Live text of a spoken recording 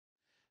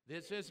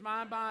This is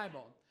my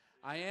Bible.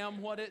 I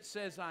am what it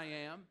says I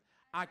am.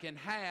 I can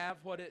have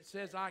what it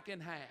says I can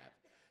have.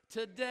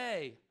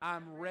 Today,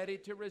 I'm ready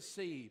to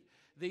receive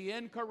the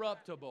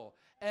incorruptible,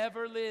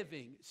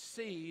 ever-living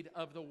seed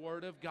of the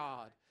Word of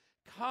God.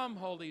 Come,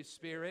 Holy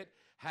Spirit,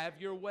 have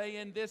your way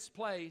in this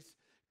place.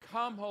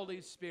 Come,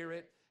 Holy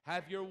Spirit,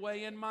 have your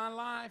way in my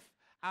life.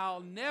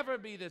 I'll never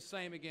be the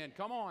same again.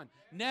 Come on.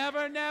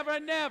 Never, never,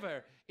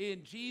 never.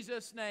 In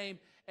Jesus' name,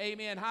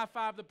 amen. High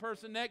five the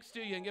person next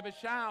to you and give a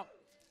shout.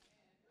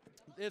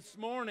 This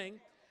morning,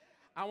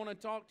 I want to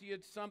talk to you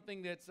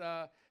something that's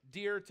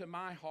dear to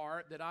my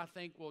heart that I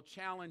think will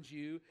challenge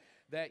you.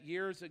 That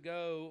years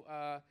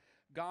ago,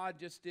 God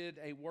just did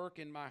a work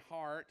in my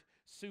heart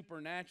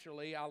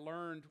supernaturally. I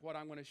learned what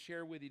I'm going to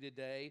share with you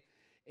today.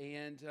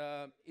 And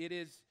it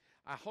is,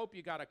 I hope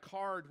you got a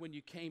card when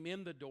you came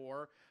in the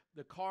door.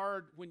 The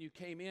card when you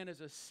came in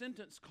is a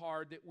sentence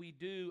card that we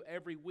do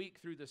every week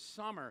through the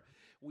summer.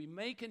 We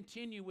may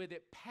continue with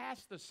it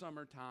past the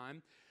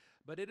summertime,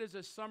 but it is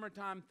a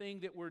summertime thing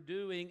that we're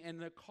doing,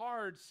 and the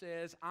card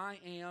says, I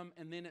am,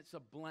 and then it's a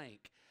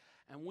blank.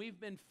 And we've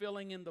been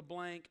filling in the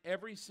blank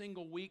every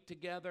single week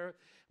together.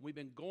 We've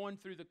been going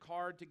through the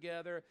card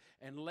together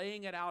and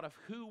laying it out of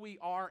who we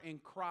are in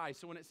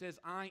Christ. So when it says,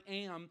 I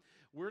am,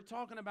 we're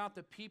talking about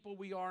the people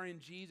we are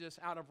in Jesus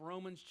out of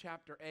Romans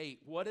chapter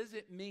 8. What does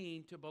it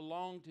mean to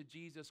belong to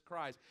Jesus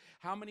Christ?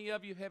 How many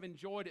of you have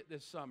enjoyed it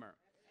this summer?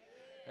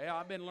 Hey,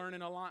 I've been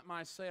learning a lot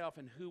myself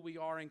and who we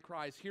are in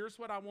Christ. Here's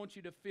what I want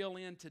you to fill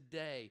in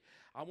today.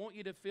 I want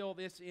you to fill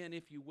this in,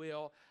 if you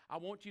will. I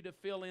want you to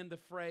fill in the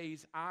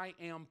phrase, I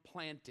am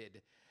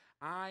planted.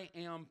 I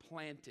am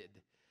planted.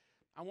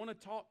 I want to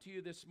talk to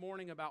you this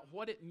morning about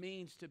what it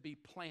means to be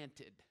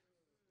planted.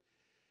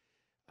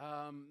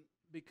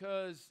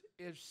 Because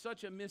it's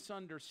such a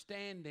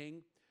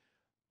misunderstanding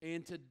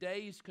in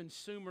today's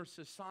consumer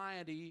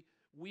society.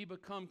 We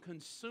become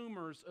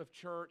consumers of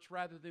church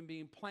rather than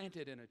being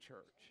planted in a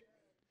church.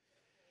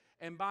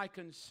 And by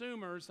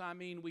consumers, I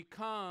mean we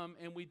come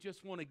and we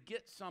just want to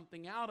get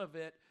something out of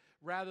it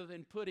rather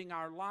than putting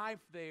our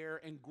life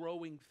there and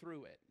growing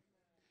through it.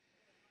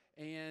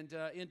 And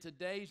in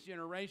today's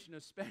generation,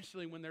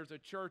 especially when there's a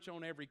church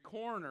on every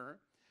corner,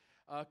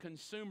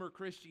 consumer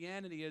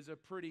Christianity is a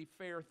pretty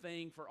fair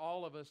thing for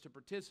all of us to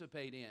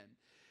participate in.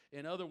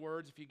 In other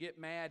words, if you get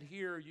mad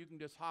here, you can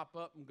just hop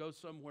up and go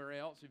somewhere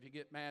else. If you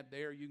get mad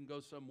there, you can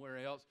go somewhere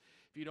else.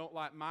 If you don't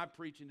like my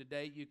preaching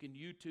today, you can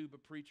YouTube a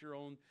preacher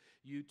on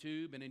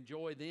YouTube and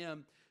enjoy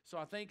them. So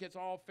I think it's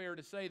all fair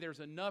to say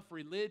there's enough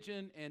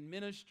religion and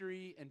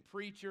ministry and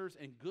preachers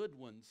and good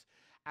ones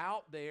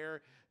out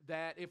there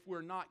that if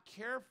we're not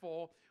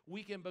careful,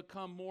 we can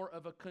become more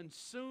of a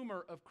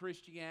consumer of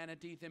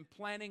Christianity than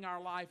planting our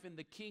life in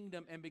the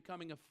kingdom and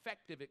becoming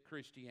effective at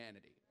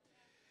Christianity.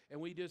 And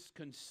we just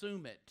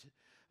consume it.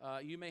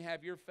 You may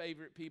have your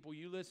favorite people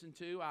you listen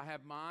to. I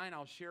have mine.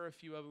 I'll share a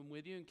few of them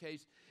with you in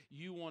case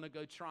you want to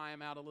go try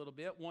them out a little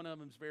bit. One of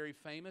them is very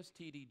famous,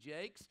 T.D.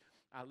 Jakes.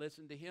 I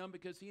listen to him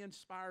because he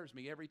inspires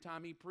me. Every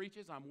time he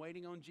preaches, I'm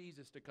waiting on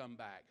Jesus to come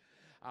back.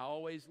 I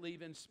always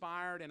leave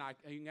inspired, and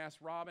you can ask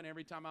Robin,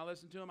 every time I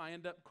listen to him, I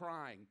end up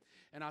crying.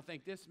 And I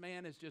think this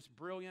man is just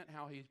brilliant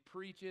how he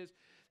preaches,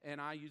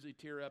 and I usually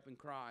tear up and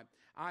cry.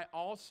 I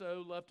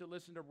also love to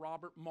listen to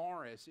Robert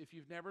Morris. If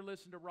you've never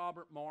listened to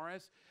Robert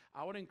Morris,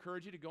 I would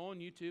encourage you to go on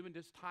YouTube and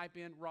just type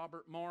in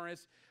Robert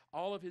Morris.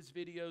 All of his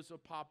videos will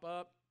pop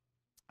up.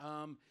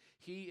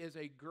 He is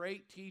a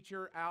great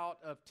teacher out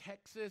of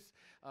Texas,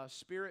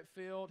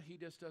 Spirit-filled. He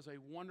just does a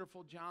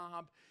wonderful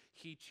job.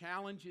 He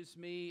challenges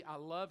me. I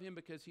love him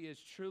because he is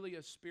truly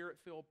a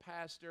Spirit-filled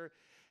pastor,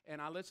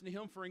 and I listen to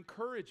him for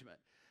encouragement.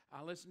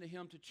 I listen to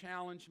him to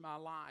challenge my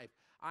life.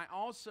 I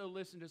also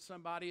listen to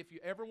somebody, if you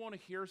ever want to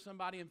hear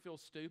somebody and feel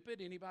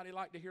stupid, anybody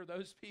like to hear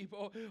those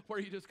people where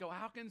you just go,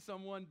 how can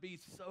someone be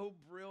so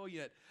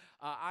brilliant?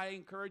 I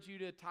encourage you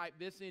to type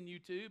this in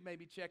YouTube,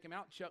 maybe check him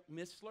out, Chuck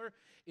Missler,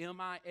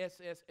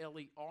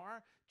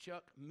 M-I-S-S-L-E-R,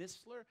 Chuck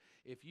Missler.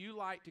 If you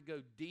like to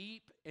go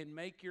deep and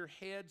make your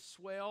head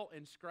swell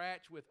and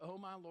scratch with, oh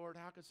my Lord,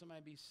 how could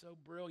somebody be so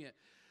brilliant?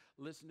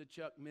 Listen to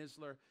Chuck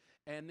Missler.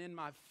 And then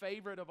my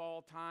favorite of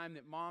all time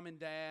that Mom and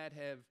Dad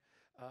have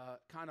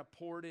kind of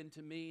poured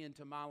into me,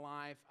 into my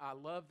life. I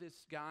love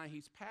this guy.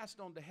 He's passed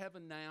on to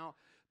heaven now,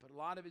 but a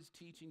lot of his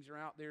teachings are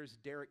out there. Is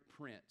Derek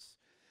Prince.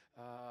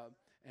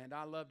 And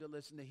I love to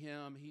listen to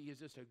him. He is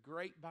just a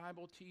great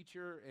Bible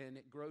teacher, and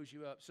it grows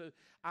you up. So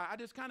I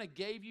just kind of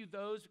gave you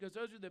those because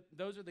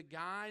those are the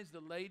guys,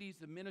 the ladies,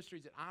 the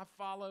ministries that I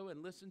follow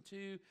and listen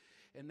to,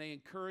 and they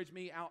encourage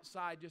me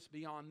outside just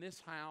beyond this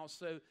house.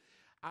 So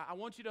I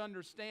want you to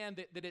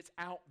understand that it's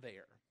out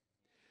there.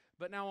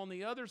 But now on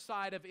the other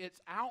side of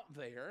it's out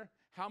there,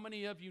 how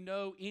many of you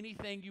know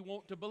anything you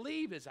want to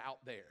believe is out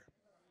there?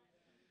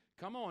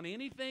 Come on,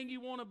 anything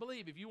you want to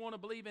believe. If you want to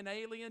believe in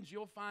aliens,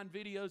 you'll find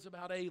videos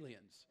about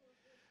aliens.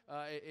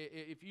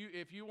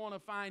 If you want to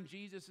find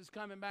Jesus is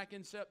coming back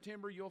in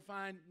September, you'll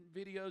find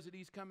videos that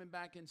he's coming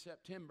back in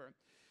September.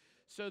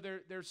 So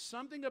there's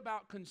something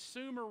about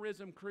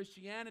consumerism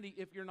Christianity.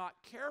 If you're not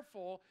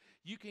careful,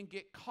 you can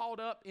get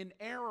caught up in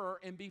error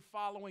and be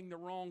following the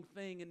wrong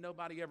thing and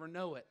nobody ever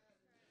know it.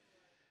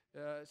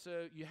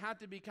 So you have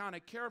to be kind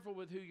of careful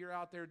with who you're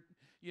out there,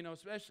 you know,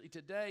 especially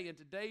today, in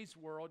today's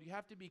world. You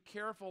have to be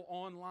careful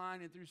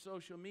online and through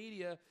social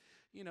media,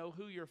 you know,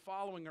 who you're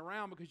following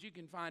around, because you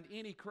can find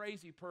any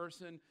crazy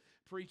person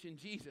preaching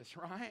Jesus,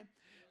 right?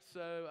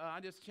 So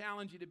I just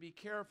challenge you to be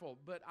careful.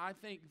 But I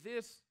think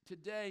this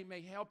today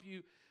may help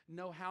you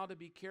know how to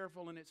be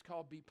careful, and it's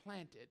called be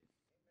planted.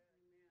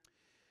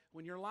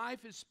 When your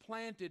life is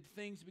planted,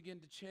 things begin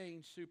to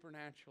change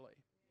supernaturally.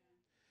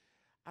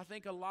 I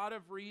think a lot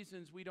of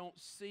reasons we don't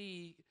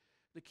see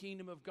the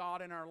kingdom of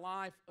God in our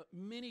life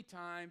many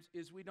times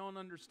is we don't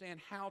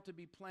understand how to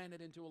be planted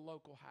into a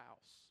local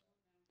house.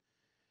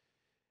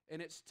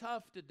 And it's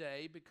tough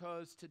today,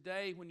 because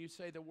today when you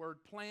say the word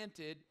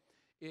planted,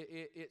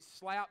 it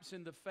slaps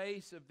in the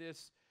face of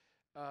this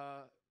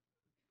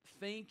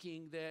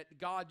thinking that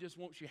God just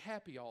wants you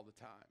happy all the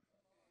time.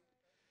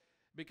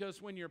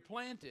 Because when you're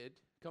planted,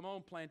 come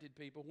on planted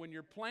people, when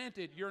you're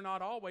planted, you're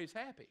not always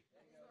happy.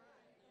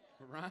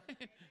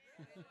 Right?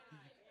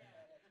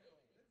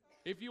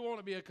 If you want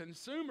to be a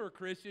consumer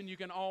Christian, you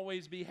can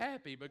always be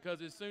happy,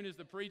 because as soon as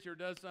the preacher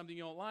does something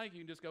you don't like, you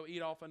can just go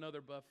eat off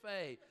another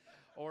buffet.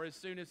 Or as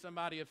soon as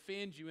somebody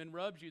offends you and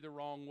rubs you the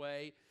wrong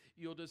way,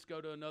 you'll just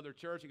go to another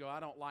church and go, I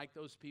don't like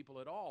those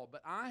people at all.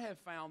 But I have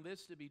found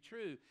this to be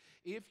true.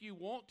 If you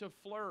want to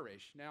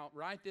flourish, now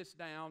write this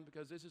down,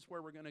 because this is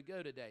where we're going to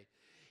go today.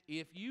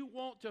 If you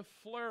want to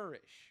flourish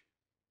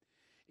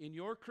in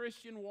your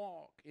Christian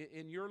walk,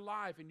 in your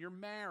life, in your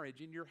marriage,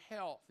 in your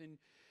health, in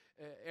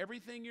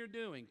everything you're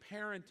doing,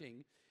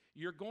 parenting,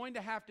 you're going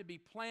to have to be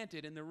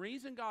planted. And the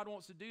reason God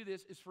wants to do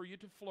this is for you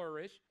to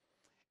flourish.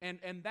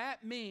 And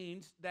that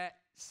means that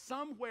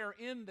somewhere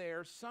in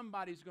there,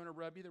 somebody's going to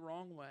rub you the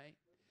wrong way.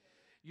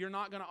 You're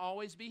not going to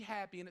always be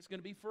happy, and it's going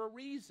to be for a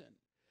reason.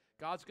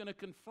 God's going to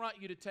confront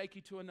you to take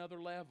you to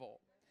another level.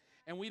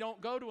 And we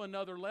don't go to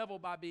another level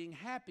by being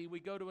happy.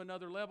 We go to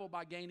another level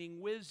by gaining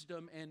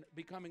wisdom and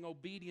becoming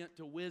obedient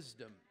to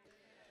wisdom.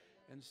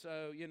 And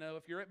so, you know,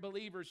 if you're at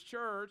Believers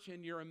Church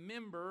and you're a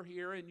member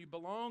here and you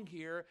belong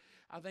here,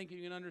 I think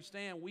you can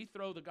understand we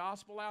throw the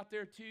gospel out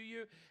there to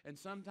you, and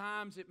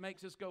sometimes it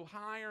makes us go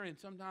higher, and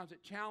sometimes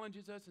it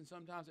challenges us, and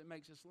sometimes it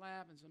makes us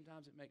laugh, and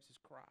sometimes it makes us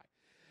cry.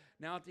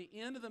 Now, at the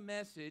end of the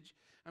message,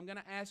 I'm going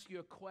to ask you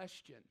a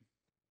question.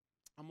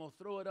 I'm going to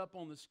throw it up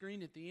on the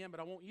screen at the end, but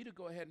I want you to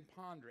go ahead and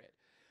ponder it.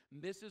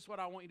 And this is what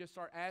I want you to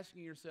start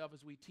asking yourself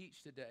as we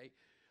teach today.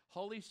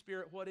 Holy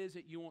Spirit, what is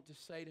it you want to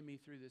say to me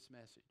through this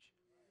message?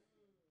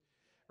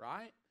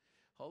 Right?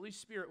 Holy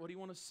Spirit, what do you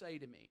want to say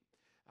to me?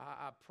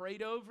 I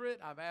prayed over it.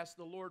 I've asked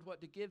the Lord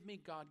what to give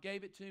me. God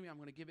gave it to me. I'm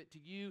going to give it to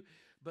you.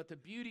 But the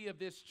beauty of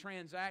this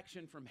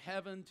transaction from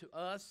heaven to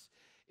us,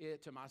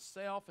 to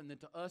myself, and then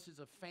to us as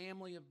a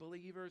family of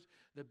believers,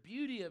 the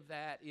beauty of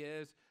that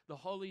is the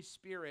Holy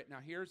Spirit. Now,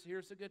 here's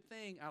a good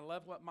thing. I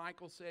love what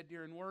Michael said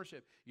during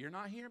worship. You're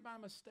not here by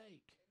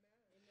mistake.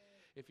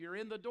 If you're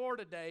in the door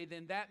today,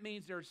 then that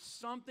means there's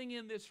something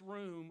in this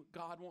room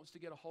God wants to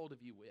get a hold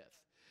of you with.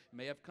 It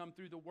may have come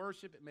through the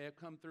worship. It may have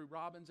come through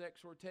Robin's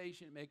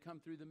exhortation. It may come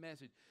through the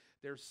message.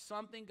 There's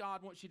something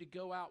God wants you to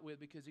go out with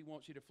because He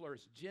wants you to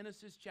flourish.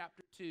 Genesis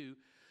chapter 2.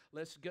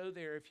 Let's go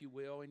there, if you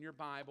will, in your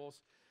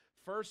Bibles.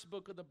 First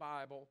book of the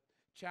Bible,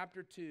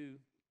 chapter 2,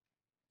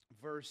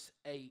 verse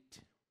 8.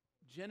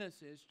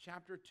 Genesis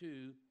chapter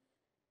 2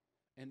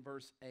 and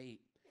verse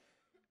 8.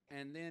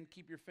 And then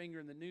keep your finger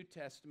in the New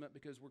Testament,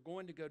 because we're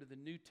going to go to the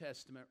New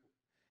Testament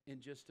in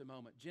just a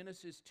moment.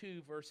 Genesis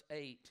 2, verse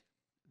 8.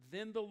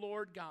 Then the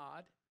Lord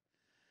God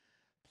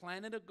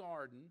planted a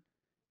garden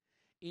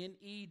in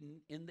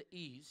Eden in the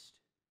east,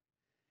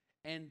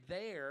 and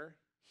there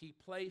He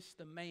placed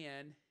the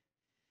man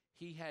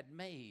He had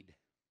made.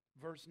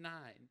 Verse 9.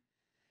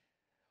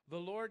 The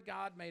Lord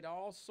God made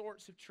all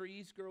sorts of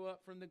trees grow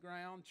up from the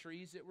ground,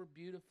 trees that were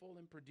beautiful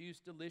and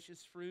produced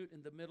delicious fruit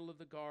in the middle of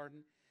the garden.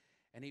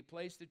 And He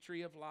placed the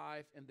tree of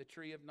life and the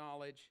tree of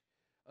knowledge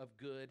of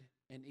good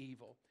and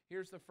evil.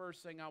 Here's the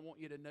first thing I want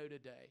you to know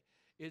today,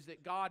 is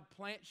that God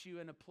plants you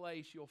in a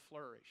place you'll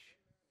flourish.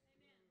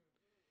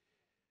 Amen.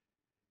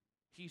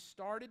 He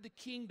started the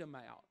kingdom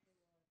out.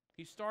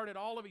 He started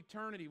all of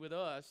eternity with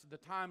us, the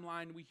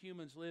timeline we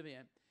humans live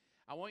in.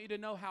 I want you to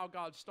know how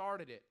God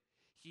started it.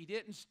 He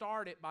didn't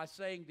start it by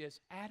saying this,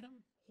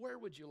 Adam, where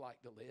would you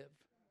like to live?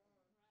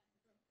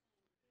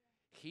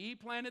 He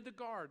planted the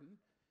garden,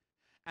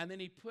 and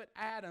then He put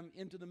Adam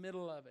into the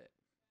middle of it.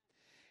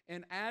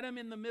 And Adam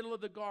in the middle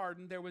of the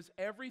garden, there was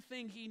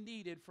everything he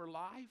needed for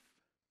life.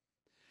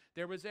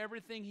 There was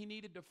everything he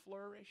needed to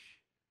flourish.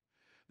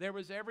 There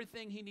was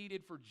everything he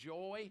needed for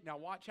joy. Now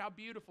watch how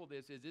beautiful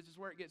this is. This is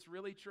where it gets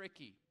really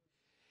tricky.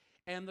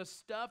 And the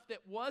stuff that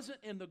wasn't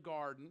in the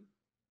garden,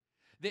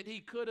 that he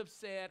could have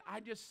said,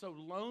 I'm just so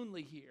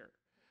lonely here.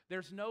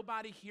 There's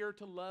nobody here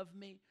to love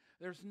me.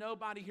 There's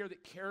nobody here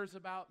that cares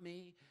about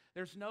me.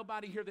 There's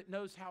nobody here that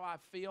knows how I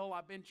feel.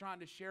 I've been trying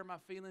to share my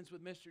feelings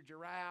with Mr.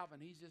 Giraffe,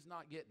 and he's just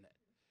not getting it.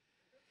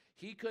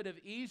 He could have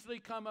easily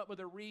come up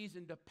with a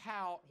reason to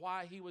pout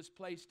why he was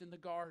placed in the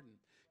garden,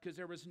 because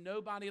there was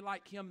nobody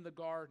like him in the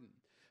garden.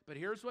 But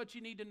here's what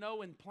you need to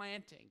know in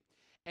planting.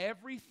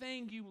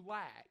 Everything you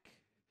lack,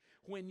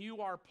 when you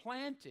are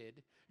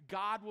planted,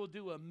 God will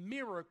do a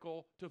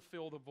miracle to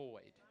fill the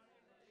void.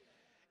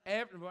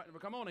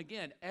 Come on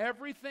again.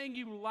 Everything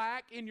you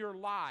lack in your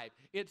life,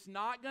 it's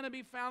not going to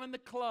be found in the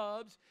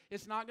clubs.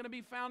 It's not going to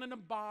be found in a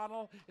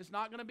bottle. It's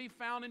not going to be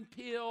found in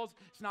pills.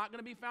 It's not going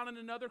to be found in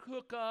another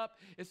hookup.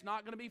 It's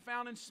not going to be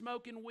found in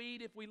smoking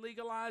weed if we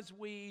legalize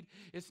weed.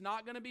 It's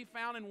not going to be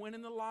found in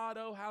winning the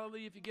lotto.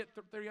 Hallelujah. If you get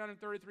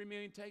 333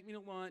 million, take me to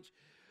lunch.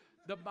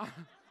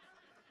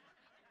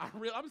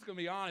 I'm just going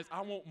to be honest,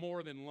 I want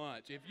more than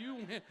lunch. If you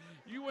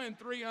win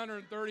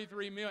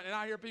 333 million, and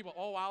I hear people,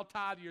 oh, I'll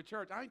tithe to your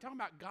church. I ain't talking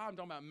about God, I'm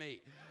talking about me.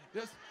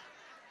 Just,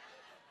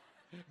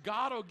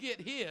 God will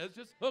get his.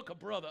 Just hook a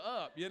brother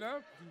up, you know.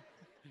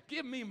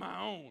 Give me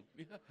my own.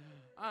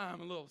 I'm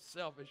a little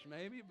selfish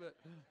maybe, but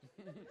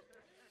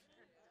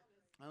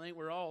I think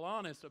we're all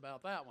honest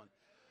about that one.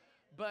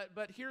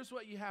 But here's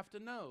what you have to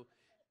know.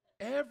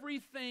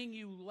 Everything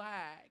you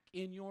lack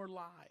in your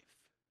life,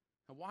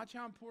 now watch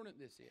how important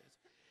this is.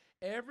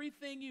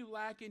 Everything you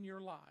lack in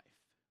your life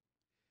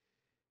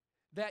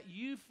that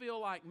you feel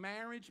like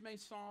marriage may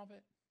solve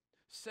it,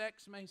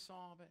 sex may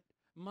solve it,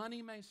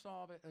 money may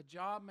solve it, a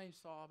job may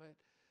solve it,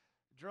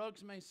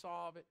 drugs may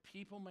solve it,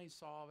 people may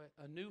solve it,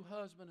 a new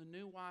husband, a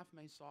new wife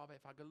may solve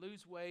it. If I could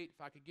lose weight,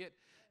 if I could get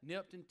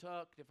nipped and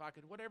tucked, if I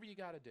could, whatever you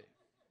got to do.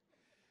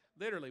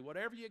 Literally,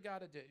 whatever you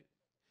got to do.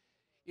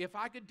 If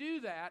I could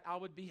do that, I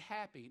would be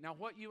happy. Now,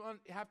 what you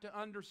have to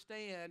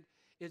understand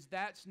is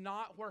that's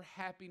not where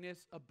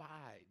happiness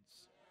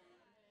abides.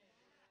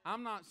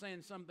 I'm not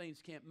saying some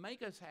things can't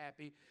make us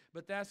happy,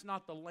 but that's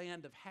not the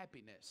land of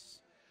happiness.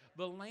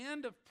 The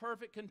land of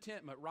perfect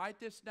contentment. Write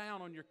this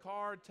down on your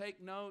card,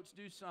 take notes,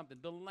 do something.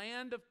 The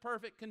land of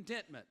perfect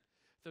contentment.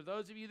 For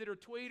those of you that are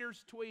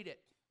tweeters, tweet it.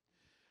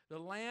 The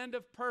land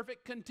of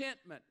perfect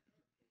contentment.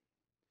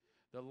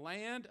 The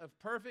land of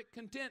perfect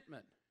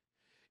contentment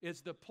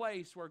is the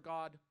place where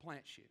God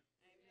plants you.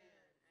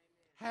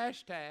 Amen.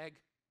 Hashtag,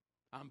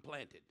 I'm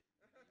planted.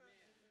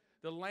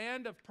 The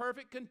land of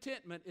perfect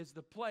contentment is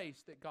the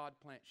place that God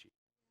plants you.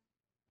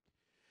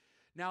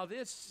 Now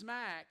this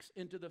smacks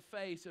into the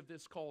face of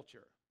this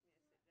culture.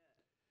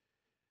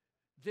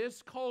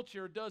 This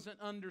culture doesn't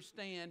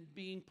understand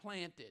being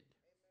planted.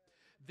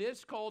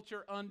 This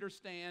culture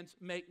understands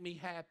make me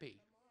happy.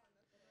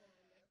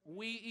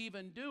 We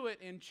even do it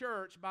in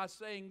church by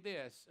saying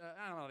this.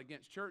 I'm not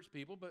against church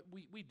people, but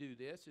we do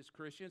this as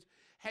Christians.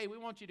 Hey, we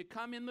want you to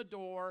come in the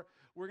door.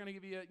 We're going to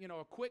give you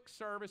a quick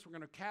service. We're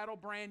going to cattle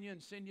brand you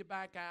and send you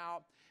back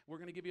out. We're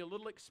going to give you a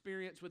little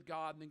experience with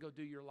God and then go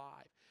do your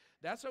life.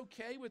 That's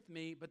okay with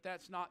me, but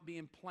that's not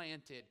being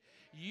planted.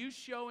 You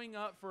showing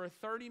up for a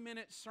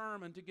 30-minute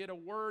sermon to get a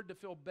word to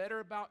feel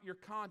better about your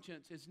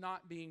conscience is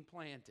not being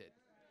planted.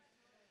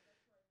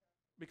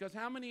 Because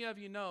how many of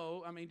you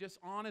know, I mean, just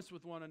honest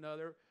with one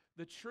another,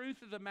 the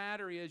truth of the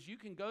matter is you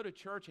can go to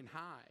church and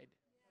hide.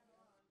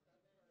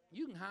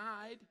 You can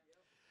hide.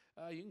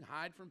 You can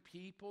hide from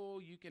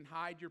people. You can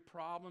hide your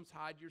problems,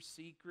 hide your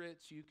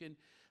secrets. You can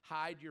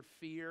hide your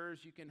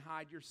fears. You can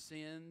hide your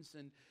sins.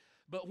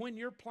 But when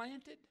you're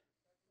planted,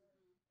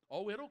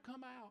 oh, it'll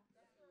come out.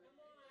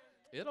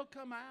 It'll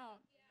come out.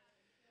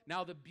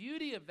 Now, the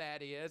beauty of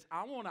that is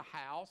I want a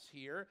house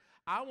here.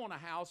 I want a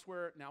house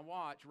where, now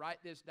watch, write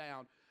this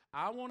down.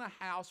 I want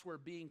a house where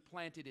being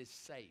planted is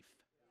safe.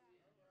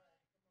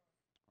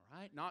 All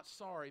right? Not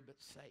sorry, but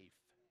safe.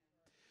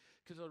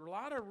 Because a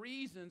lot of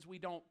reasons we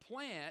don't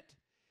plant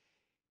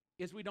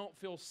is we don't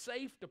feel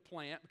safe to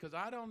plant because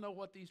I don't know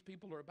what these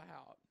people are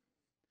about.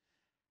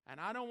 And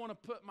I don't want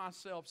to put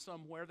myself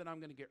somewhere that I'm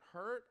going to get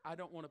hurt. I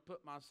don't want to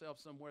put myself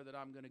somewhere that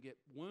I'm going to get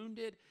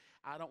wounded.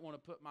 I don't want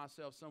to put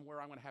myself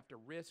somewhere I'm going to have to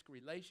risk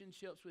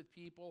relationships with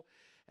people.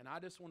 And I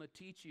just want to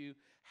teach you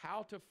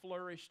how to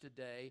flourish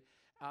today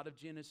out of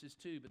Genesis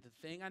 2. But the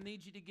thing I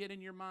need you to get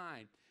in your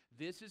mind,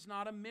 this is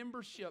not a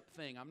membership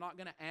thing. I'm not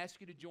going to ask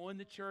you to join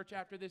the church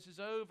after this is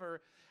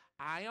over.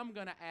 I am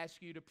going to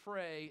ask you to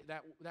pray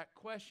that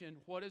question,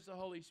 what is the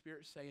Holy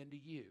Spirit saying to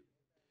you?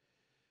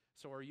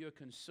 So are you a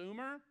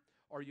consumer?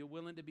 Or are you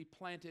willing to be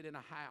planted in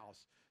a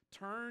house?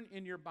 Turn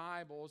in your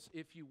Bibles,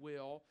 if you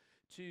will,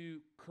 to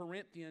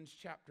Corinthians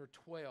chapter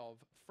 12.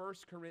 1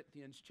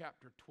 Corinthians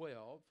chapter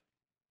 12.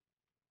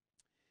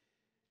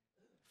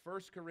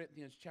 1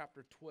 Corinthians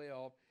chapter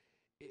 12.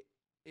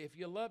 If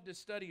you love to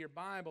study your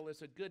Bible,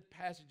 it's a good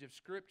passage of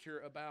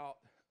Scripture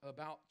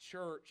about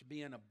church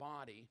being a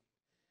body.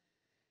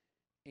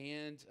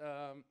 And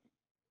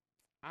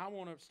I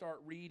want to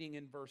start reading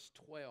in verse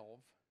 12.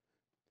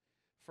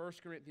 1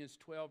 Corinthians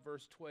 12,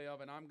 verse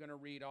 12, and I'm going to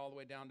read all the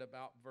way down to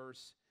about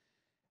verse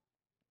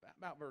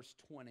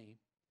 20.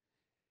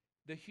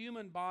 The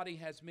human body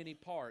has many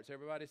parts.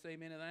 Everybody say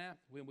amen to that?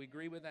 We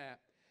agree with that.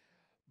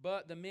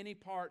 But the many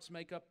parts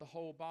make up the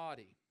whole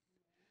body.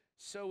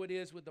 So it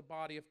is with the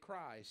body of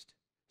Christ.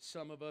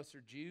 Some of us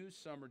are Jews,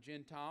 some are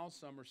Gentiles,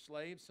 some are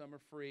slaves, some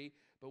are free,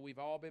 but we've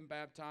all been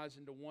baptized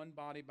into one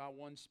body by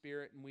one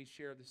Spirit, and we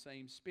share the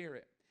same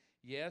Spirit.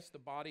 Yes, the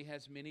body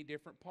has many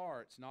different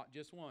parts, not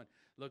just one.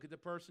 Look at the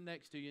person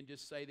next to you and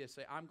just say this.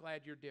 Say, I'm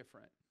glad you're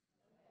different.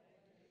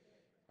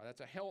 Oh,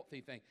 that's a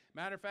healthy thing.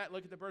 Matter of fact,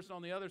 look at the person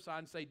on the other side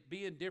and say,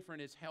 being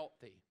different is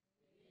healthy.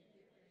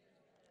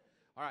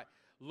 All right,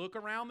 look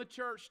around the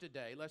church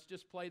today. Let's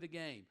just play the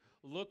game.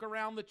 Look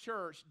around the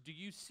church. Do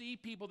you see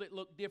people that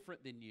look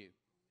different than you?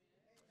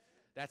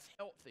 That's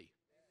healthy.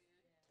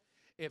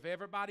 If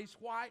everybody's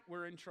white,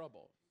 we're in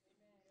trouble.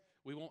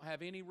 We won't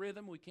have any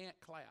rhythm. We can't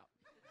clap.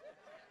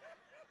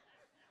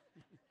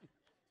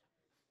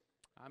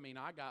 I mean,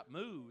 I got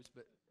moves,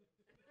 but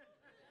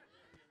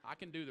I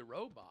can do the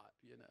robot,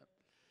 you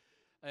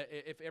know.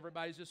 If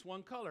everybody's just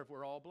one color, if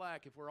we're all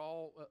black, if we're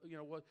all,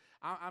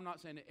 I'm not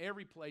saying that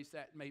every place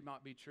that may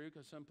not be true,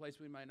 because some place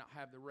we may not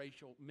have the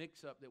racial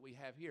mix-up that we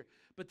have here.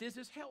 But this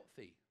is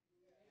healthy.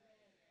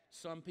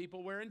 Some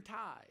people wearing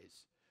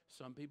ties.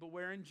 Some people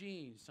wearing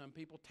jeans. Some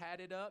people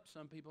tatted up.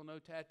 Some people no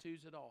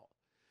tattoos at all.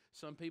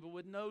 Some people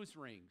with nose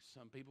rings.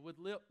 Some people with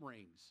lip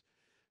rings.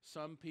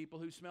 Some people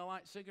who smell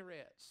like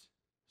cigarettes.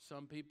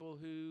 Some people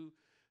who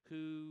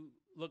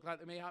look like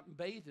they may haven't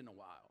bathed in a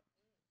while.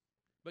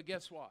 But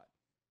guess what?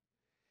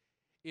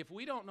 If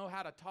we don't know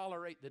how to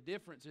tolerate the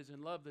differences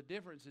and love the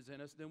differences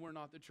in us, then we're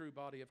not the true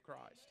body of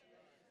Christ.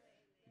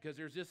 Because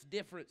there's just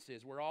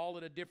differences. We're all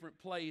at a different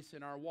place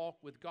in our walk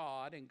with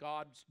God, and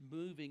God's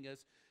moving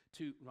us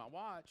to, now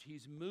watch,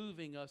 He's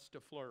moving us to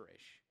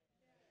flourish.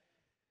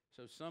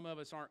 So some of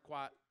us aren't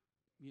quite,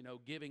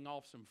 giving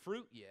off some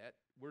fruit yet.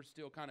 We're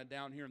still kind of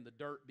down here in the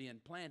dirt being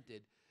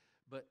planted,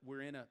 but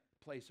we're in a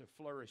place of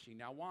flourishing.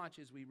 Now watch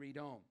as we read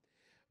on.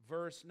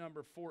 Verse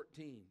number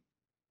 14.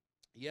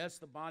 Yes,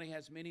 the body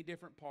has many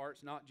different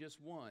parts, not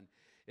just one.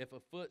 If a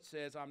foot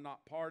says, I'm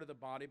not part of the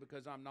body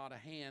because I'm not a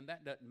hand,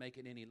 that doesn't make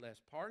it any less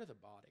part of the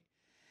body.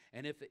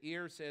 And if the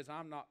ear says,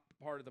 I'm not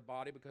part of the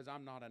body because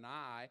I'm not an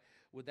eye,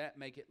 would that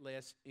make it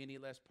any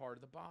less part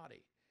of the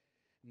body?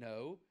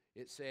 No,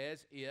 it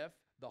says, if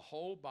the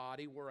whole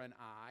body were an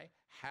eye,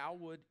 how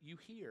would you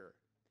hear?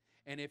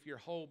 And if your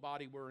whole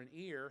body were an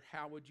ear,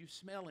 how would you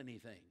smell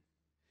anything?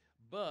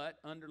 But,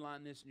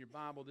 underline this in your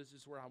Bible, this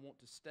is where I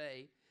want to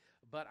stay.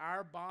 But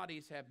our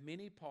bodies have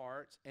many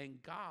parts,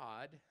 and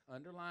God,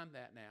 underline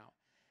that now,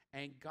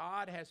 and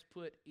God has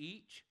put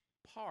each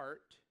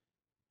part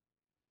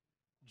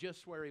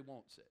just where He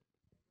wants it.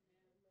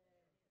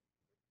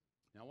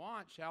 Now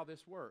watch how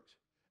this works.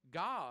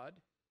 God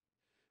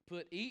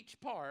put each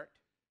part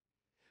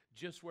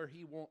just where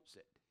He wants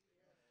it.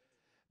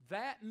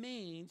 That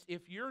means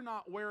if you're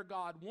not where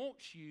God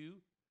wants you,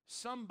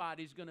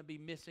 somebody's going to be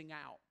missing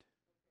out.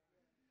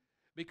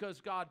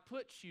 Because God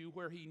puts you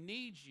where He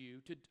needs you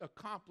to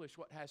accomplish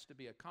what has to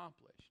be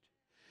accomplished.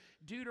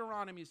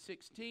 Deuteronomy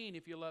 16,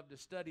 if you love to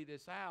study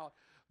this out,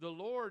 the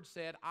Lord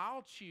said,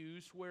 I'll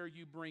choose where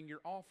you bring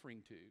your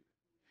offering to.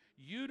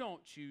 You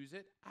don't choose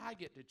it, I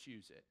get to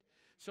choose it.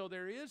 So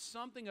there is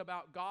something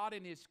about God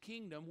and His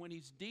kingdom when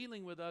He's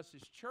dealing with us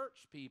as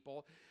church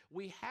people.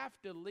 We have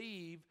to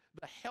leave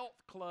the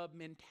health club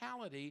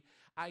mentality.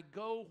 I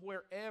go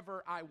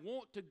wherever I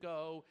want to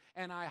go,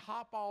 and I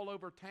hop all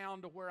over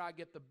town to where I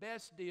get the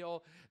best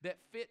deal that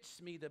fits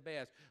me the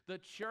best. The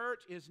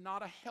church is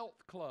not a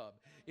health club.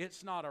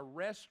 It's not a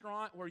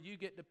restaurant where you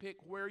get to pick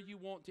where you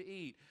want to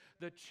eat.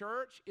 The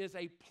church is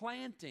a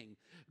planting.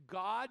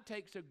 God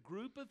takes a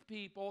group of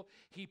people,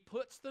 He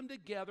puts them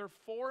together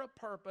for a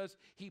purpose.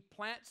 He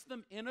plants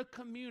them in a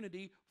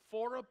community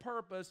for a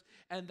purpose,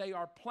 and they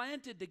are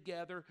planted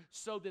together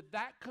so that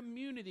that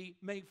community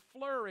may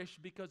flourish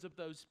because of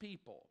those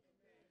people.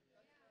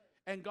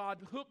 And God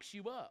hooks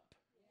you up.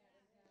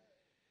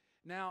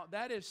 Now,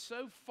 that is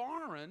so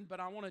foreign,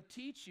 but I want to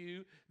teach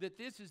you that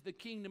this is the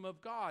kingdom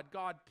of God.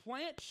 God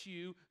plants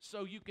you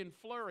so you can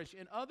flourish.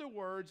 In other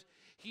words,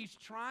 He's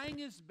trying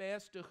His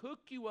best to hook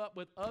you up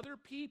with other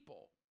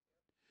people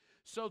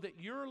so that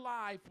your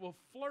life will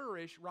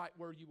flourish right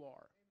where you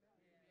are.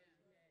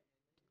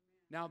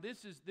 Now,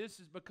 this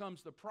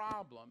becomes the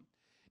problem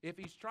if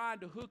He's trying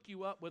to hook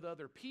you up with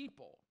other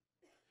people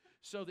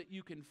so that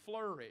you can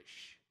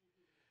flourish.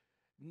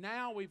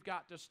 Now we've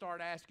got to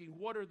start asking,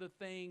 what are the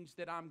things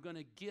that I'm going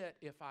to get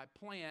if I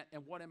plant,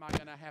 and what am I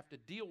going to have to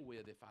deal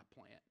with if I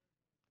plant?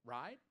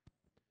 Right?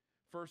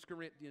 1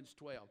 Corinthians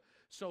 12.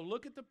 So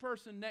look at the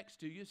person next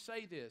to you.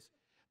 Say this.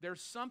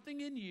 There's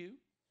something in you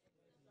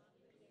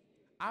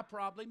I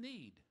probably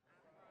need.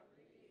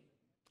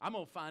 I'm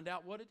going to find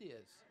out what it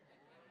is.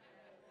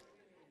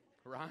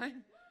 Right?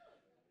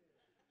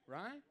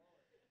 Right?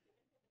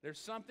 There's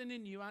something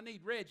in you I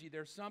need. Reggie,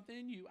 there's something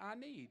in you I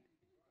need.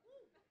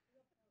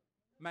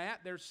 Matt,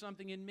 there's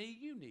something in me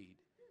you need.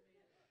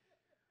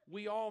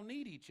 We all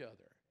need each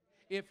other.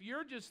 If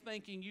you're just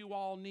thinking you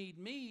all need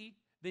me,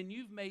 then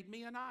you've made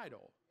me an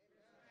idol.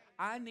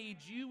 I need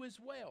you as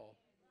well.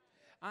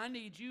 I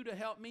need you to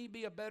help me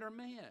be a better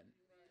man.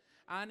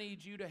 I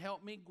need you to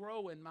help me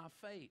grow in my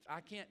faith.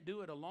 I can't do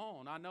it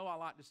alone. I know I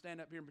like to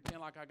stand up here and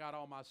pretend like I got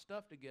all my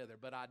stuff together,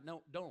 but I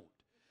don't.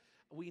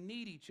 We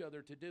need each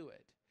other to do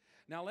it.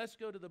 Now let's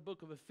go to the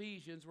book of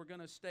Ephesians. We're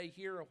going to stay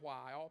here a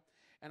while,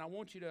 and I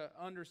want you to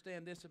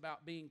understand this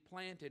about being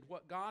planted.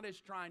 What God is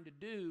trying to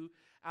do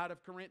out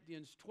of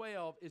Corinthians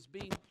 12 is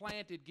being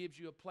planted gives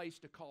you a place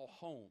to call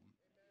home.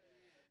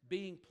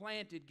 Being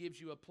planted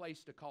gives you a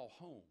place to call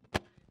home.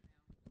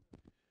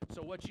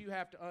 So what you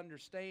have to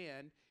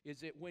understand is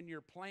that when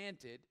you're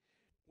planted,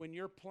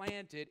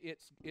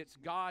 it's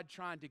God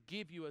trying to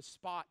give you a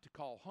spot to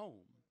call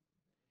home.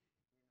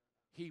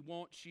 He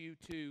wants you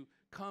to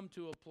come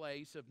to a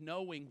place of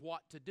knowing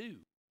what to do.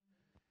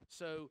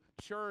 So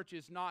church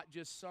is not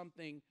just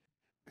something,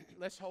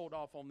 let's hold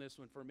off on this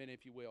one for a minute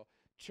if you will.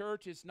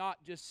 Church is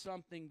not just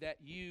something that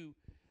you,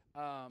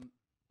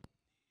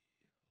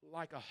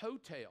 like a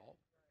hotel,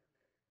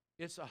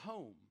 it's a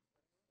home.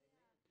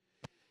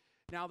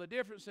 Now the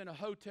difference in a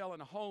hotel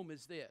and a home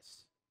is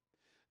this.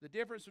 The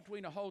difference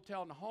between a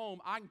hotel and a home,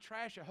 I can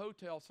trash a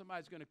hotel,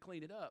 somebody's going to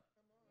clean it up.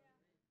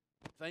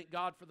 Thank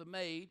God for the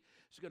maid.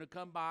 She's going to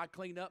come by,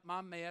 clean up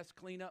my mess,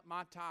 clean up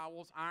my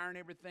towels, iron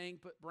everything,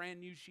 put brand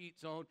new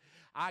sheets on.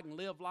 I can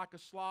live like a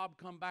slob,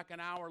 come back an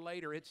hour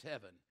later, it's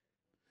heaven.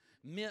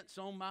 Mints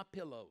on my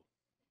pillow.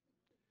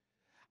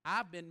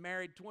 I've been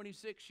married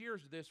 26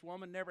 years to this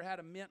woman, never had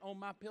a mint on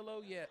my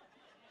pillow yet.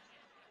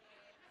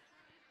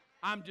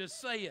 I'm just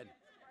saying.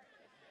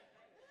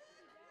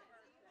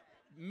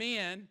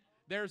 Men,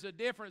 there's a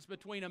difference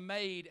between a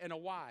maid and a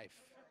wife.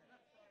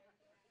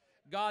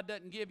 God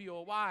doesn't give you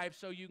a wife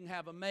so you can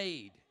have a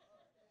maid.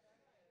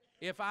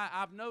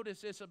 I've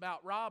noticed this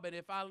about Robin,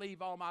 if I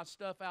leave all my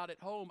stuff out at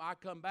home, I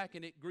come back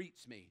and it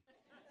greets me.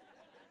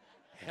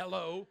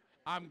 Hello,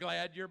 I'm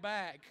glad you're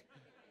back.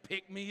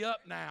 Pick me up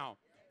now.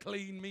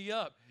 Clean me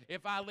up.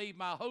 If I leave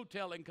my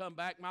hotel and come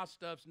back, my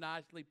stuff's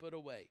nicely put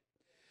away.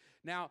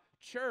 Now,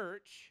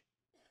 church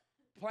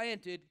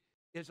planted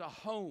is a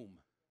home,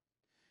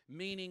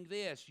 meaning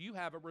this, you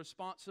have a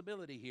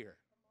responsibility here.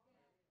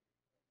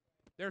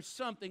 There's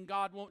something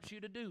God wants you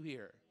to do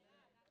here.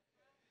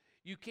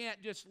 You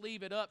can't just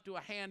leave it up to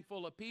a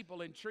handful of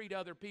people and treat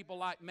other people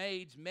like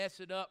maids, mess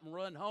it up and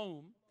run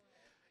home.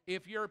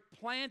 If you're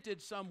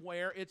planted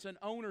somewhere, it's an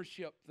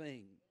ownership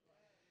thing.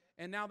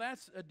 And now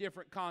that's a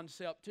different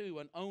concept too,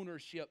 an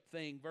ownership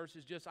thing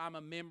versus just I'm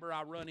a member,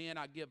 I run in,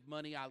 I give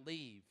money, I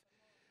leave.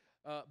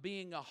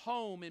 Being a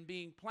home and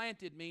being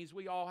planted means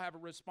we all have a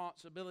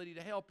responsibility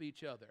to help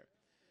each other.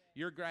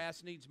 Your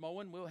grass needs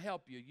mowing, we'll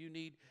help you. You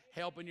need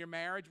help in your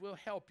marriage, we'll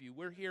help you.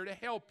 We're here to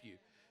help you.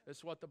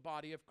 That's what the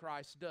body of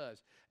Christ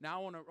does.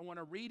 Now I want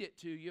to read it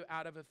to you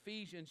out of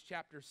Ephesians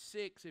chapter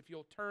 6. If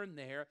you'll turn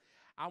there,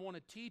 I want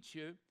to teach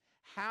you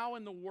how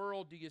in the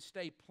world do you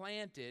stay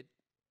planted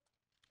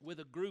with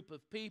a group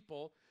of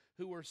people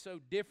who are so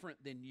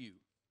different than you.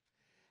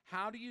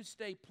 How do you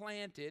stay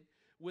planted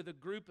with a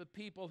group of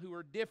people who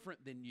are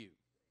different than you?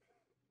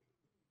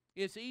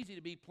 It's easy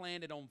to be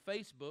planted on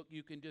Facebook.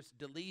 You can just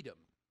delete them.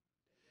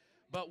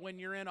 But when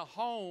you're in a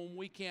home,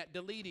 we can't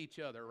delete each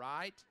other,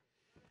 right?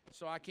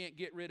 So I can't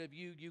get rid of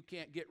you. You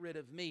can't get rid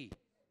of me.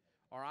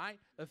 All right?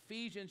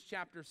 Ephesians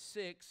chapter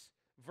 6,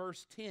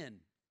 verse 10.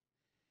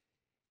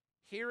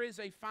 Here is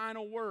a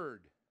final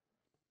word.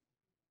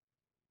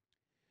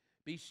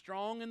 Be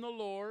strong in the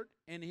Lord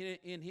and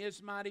in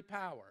His mighty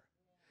power.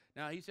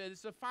 Now, he says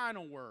it's a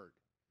final word.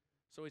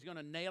 So he's going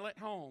to nail it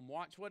home.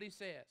 Watch what he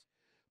says.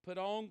 Put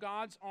on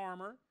God's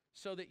armor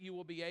so that you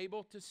will be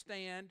able to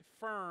stand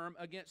firm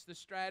against the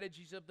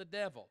strategies of the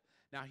devil.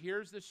 Now,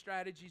 here's the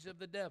strategies of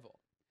the devil.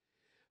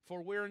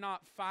 For we're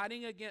not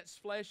fighting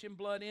against flesh and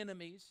blood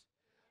enemies,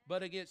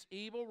 but against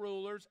evil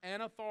rulers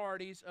and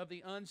authorities of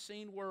the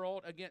unseen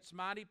world, against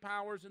mighty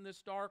powers in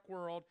this dark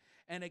world,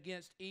 and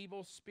against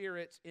evil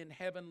spirits in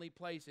heavenly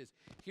places.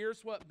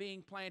 Here's what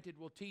being planted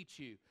will teach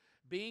you.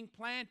 Being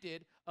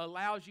planted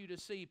allows you to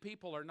see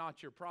people are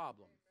not your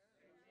problem.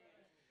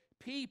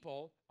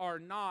 People are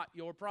not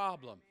your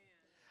problem.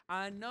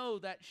 I know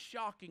that's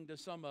shocking to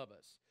some of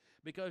us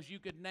because you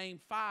could name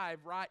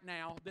 5 right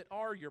now that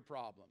are your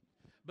problem.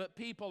 But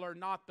people are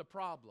not the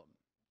problem.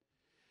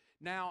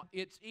 Now,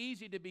 it's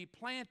easy to be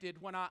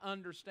planted when I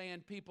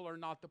understand people are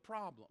not the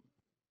problem.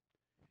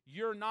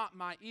 You're not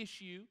my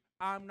issue.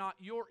 I'm not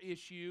your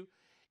issue.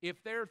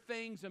 If there are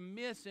things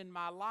amiss in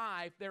my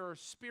life, there are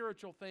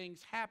spiritual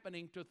things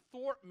happening to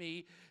thwart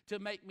me, to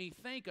make me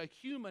think a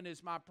human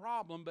is my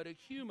problem, but a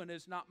human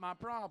is not my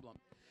problem.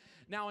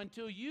 Now,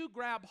 until you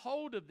grab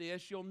hold of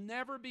this, you'll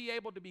never be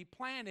able to be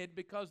planted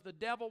because the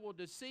devil will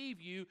deceive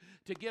you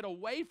to get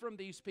away from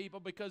these people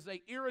because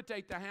they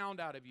irritate the hound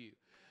out of you.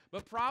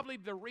 But probably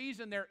the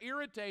reason they're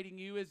irritating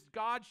you is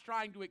God's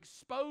trying to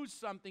expose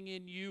something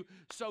in you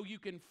so you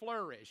can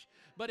flourish.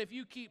 But if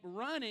you keep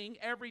running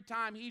every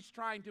time He's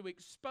trying to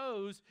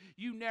expose,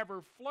 you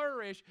never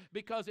flourish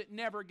because it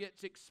never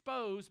gets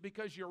exposed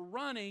because you're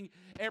running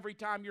every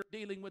time you're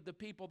dealing with the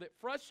people that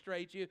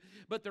frustrate you.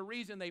 But the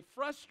reason they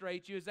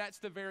frustrate you is that's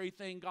the very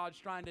thing God's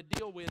trying to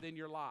deal with in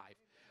your life.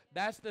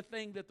 That's the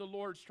thing that the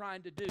Lord's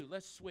trying to do.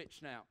 Let's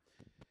switch now.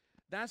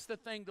 That's the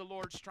thing the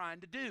Lord's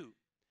trying to do.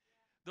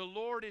 The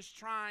Lord is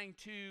trying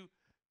to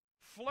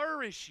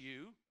flourish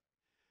you,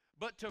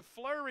 but to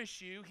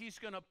flourish you, He's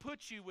going to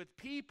put you with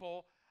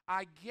people,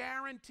 I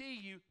guarantee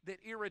you, that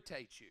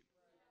irritate you.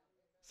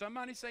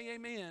 Somebody say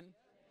amen.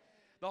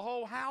 The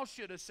whole house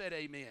should have said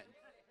amen.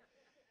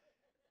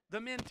 The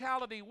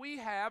mentality we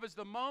have is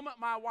the moment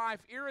my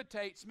wife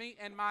irritates me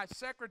and my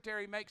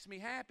secretary makes me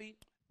happy,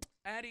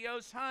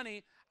 adios,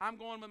 honey, I'm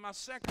going with my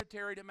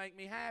secretary to make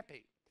me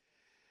happy.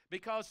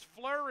 Because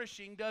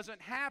flourishing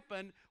doesn't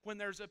happen when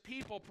there's a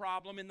people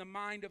problem in the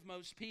mind of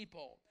most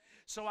people.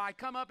 So I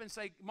come up and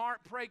say,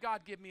 Mark, pray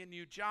God give me a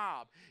new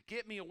job.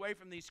 Get me away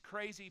from these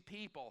crazy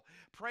people.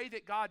 Pray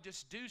that God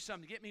just do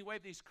something. Get me away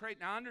from these crazy.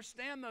 Now I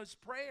understand those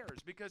prayers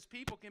because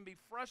people can be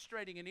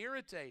frustrating and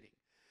irritating.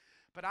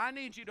 But I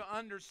need you to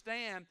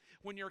understand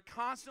when you're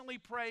constantly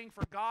praying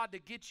for God to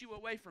get you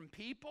away from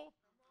people,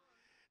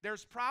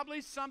 there's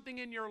probably something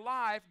in your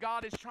life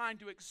God is trying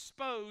to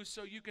expose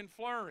so you can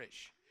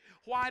flourish.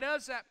 Why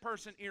does that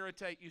person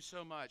irritate you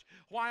so much?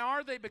 Why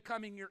are they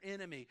becoming your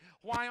enemy?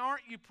 Why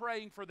aren't you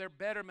praying for their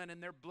betterment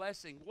and their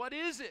blessing? What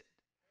is it?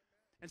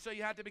 And so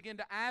you have to begin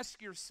to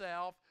ask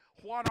yourself,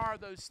 what are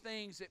those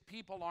things that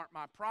people aren't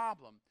my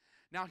problem?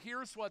 Now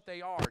here's what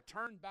they are.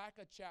 Turn back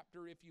a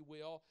chapter, if you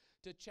will,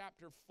 to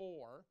chapter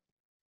 4.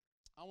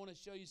 I want to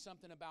show you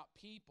something about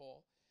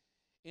people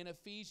in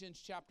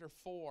Ephesians chapter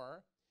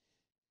 4.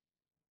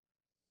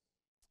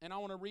 And I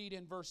want to read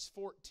in verse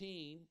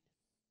 14.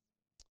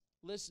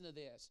 Listen to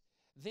this.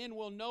 Then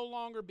we'll no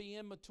longer be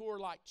immature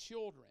like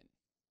children.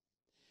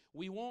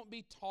 We won't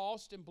be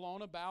tossed and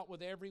blown about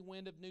with every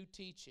wind of new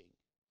teaching.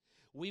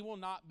 We will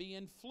not be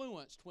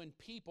influenced when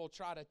people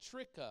try to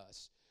trick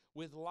us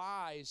with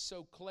lies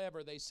so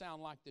clever they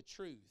sound like the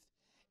truth.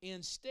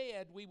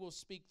 Instead, we will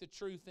speak the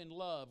truth in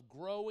love,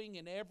 growing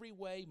in every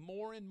way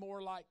more and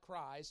more like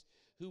Christ,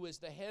 who is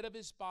the head of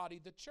His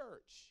body, the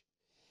church.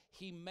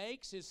 He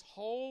makes His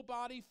whole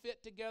body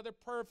fit together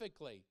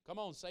perfectly. Come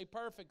on, say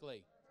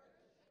perfectly.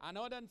 I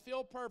know it doesn't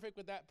feel perfect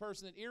with that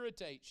person that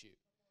irritates you,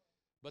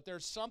 but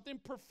there's something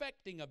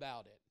perfecting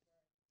about it.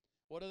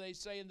 What do they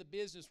say in the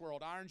business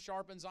world? Iron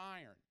sharpens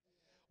iron.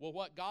 Well,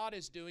 what God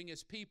is doing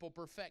is people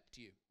perfect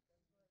you.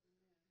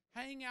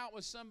 Hang out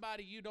with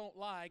somebody you don't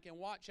like and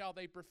watch how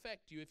they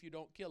perfect you if you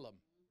don't kill them.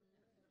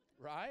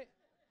 Right?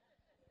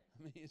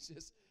 I mean,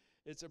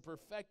 it's a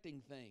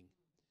perfecting thing.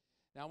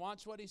 Now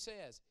watch what he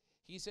says.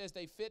 He says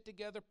they fit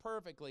together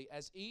perfectly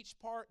as each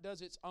part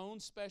does its own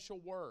special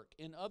work.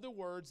 In other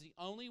words, the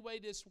only way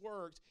this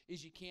works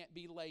is you can't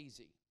be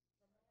lazy.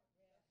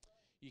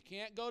 You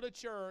can't go to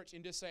church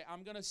and just say,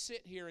 I'm going to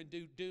sit here and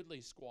do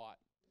doodly squat.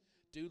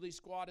 Doodly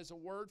squat is a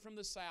word from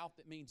the South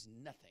that means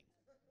nothing.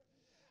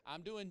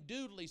 I'm doing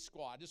doodly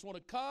squat. I just want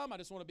to come. I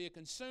just want to be a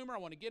consumer. I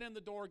want to get in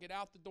the door, get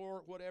out the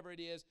door, whatever it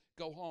is,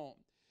 go home.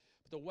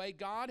 But the way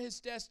God has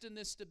destined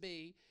this to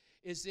be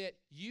is that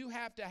you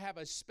have to have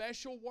a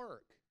special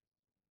work.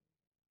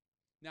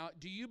 Now,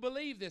 do you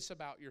believe this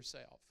about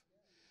yourself?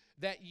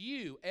 That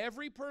you,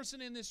 every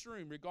person in this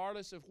room,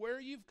 regardless of where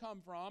you've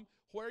come from,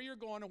 where you're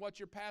going, and what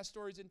your past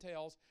stories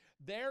entails,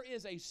 there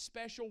is a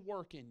special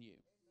work in you.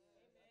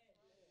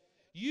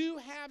 You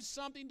have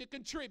something to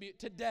contribute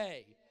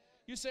today.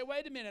 You say,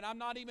 wait a minute, I'm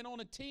not even on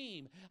a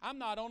team. I'm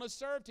not on a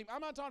serve team.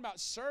 I'm not talking about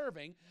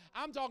serving.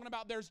 I'm talking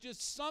about there's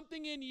just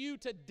something in you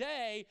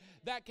today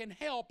that can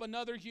help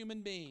another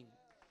human being.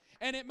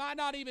 And it might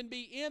not even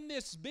be in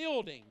this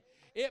building.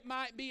 It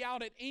might be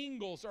out at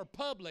Ingles or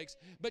Publix,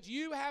 but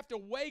you have to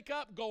wake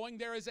up going,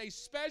 there is a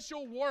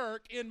special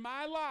work in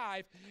my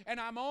life, and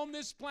I'm on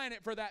this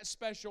planet for that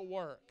special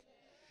work.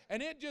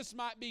 And it just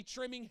might be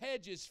trimming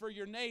hedges for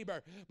your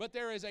neighbor, but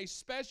there is a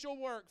special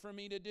work for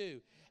me to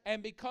do.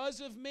 And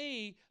because of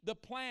me, the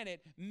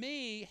planet,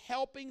 me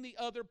helping the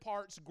other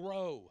parts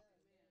grow.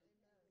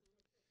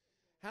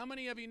 How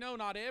many of you know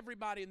not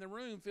everybody in the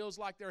room feels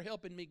like they're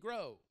helping me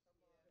grow?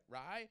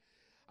 Right?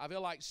 I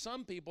feel like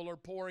some people are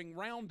pouring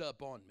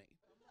Roundup on me.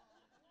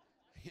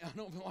 I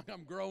don't feel like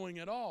I'm growing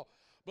at all.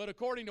 But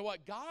according to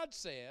what God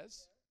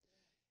says,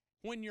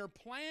 when you're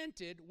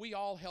planted, we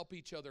all help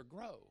each other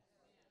grow.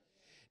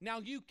 Now,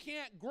 you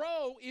can't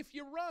grow if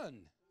you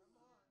run.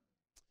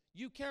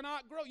 You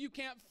cannot grow. You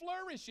can't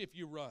flourish if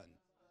you run.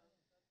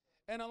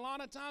 And a lot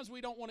of times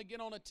we don't want to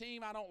get on a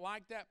team. I don't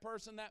like that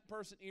person. That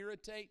person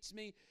irritates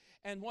me.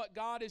 And what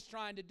God is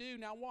trying to do,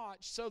 now watch,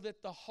 so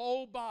that the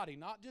whole body,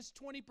 not just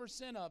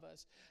 20% of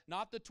us,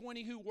 not the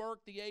 20 who work,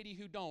 the 80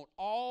 who don't,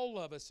 all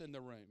of us in the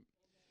room,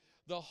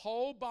 the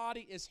whole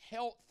body is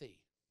healthy,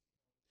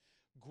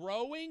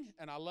 growing,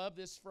 and I love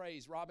this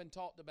phrase, Robin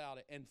talked about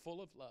it, and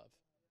full of love.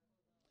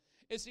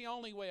 It's the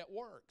only way it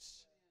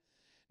works.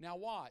 Now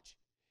watch.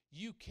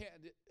 You can't,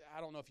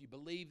 I don't know if you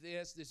believe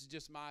this. This is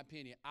just my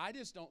opinion. I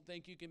just don't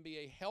think you can be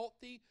a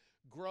healthy,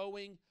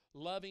 growing,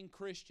 loving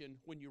Christian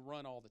when you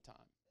run all the time.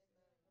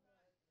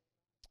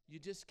 You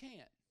just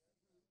can't.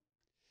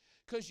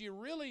 Because you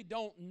really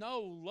don't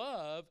know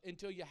love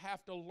until you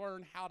have to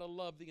learn how to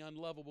love the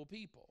unlovable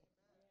people.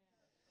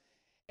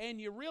 And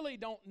you really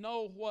don't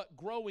know what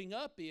growing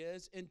up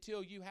is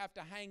until you have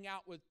to hang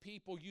out with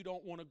people you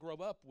don't want to grow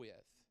up with.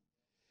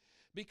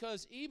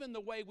 Because even the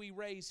way we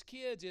raise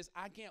kids is,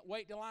 I can't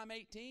wait till I'm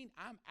 18,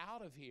 I'm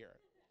out of here.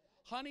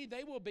 Honey,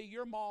 they will be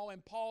your ma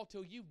and pa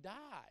till you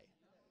die.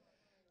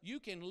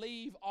 You can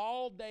leave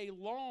all day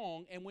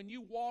long, and when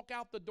you walk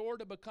out the door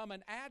to become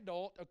an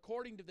adult,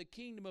 according to the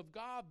kingdom of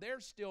God,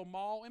 they're still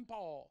ma and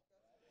pa.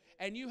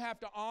 And you have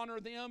to honor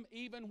them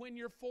even when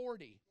you're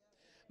 40.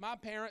 My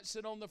parents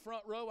sit on the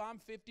front row. I'm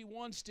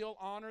 51, still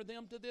honor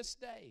them to this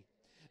day.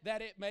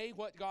 That it may,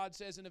 what God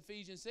says in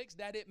Ephesians 6,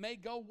 that it may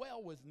go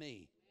well with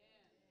me.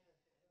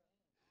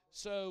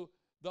 So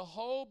the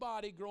whole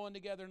body growing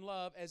together in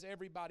love as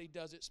everybody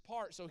does its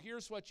part. So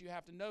here's what you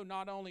have to know.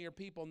 Not only are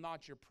people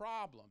not your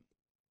problem,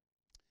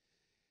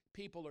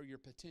 people are your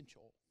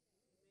potential.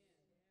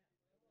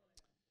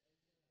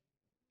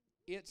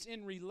 It's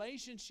in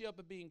relationship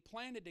of being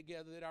planted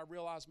together that I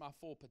realize my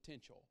full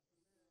potential.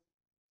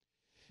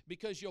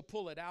 Because you'll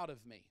pull it out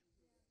of me.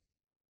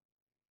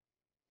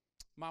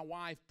 My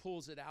wife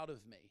pulls it out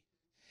of me.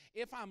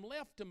 If I'm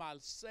left to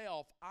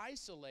myself,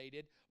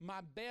 isolated,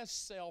 my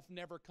best self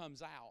never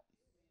comes out.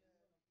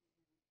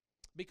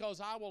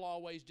 Because I will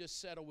always just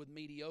settle with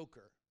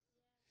mediocre.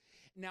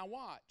 Now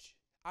watch.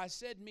 I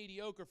said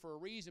mediocre for a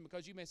reason,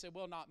 because you may say,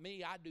 well, not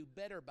me. I do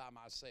better by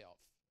myself.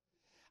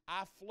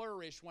 I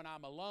flourish when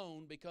I'm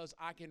alone because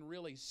I can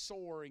really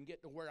soar and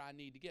get to where I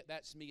need to get.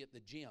 That's me at the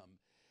gym.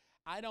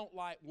 I don't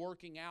like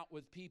working out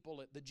with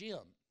people at the gym.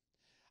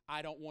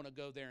 I don't want to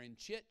go there and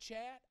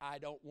chit-chat. I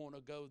don't want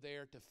to go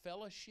there to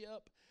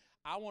fellowship.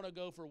 I want to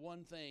go for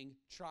one thing,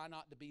 try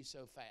not to be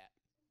so fat.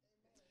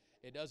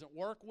 It doesn't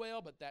work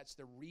well, but that's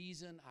the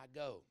reason I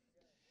go.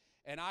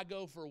 And I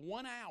go for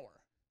 1 hour.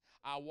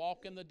 I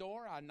walk in the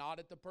door. I nod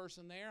at the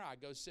person there. I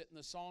go sit in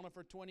the sauna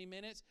for 20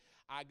 minutes.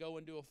 I go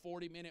and do a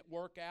 40-minute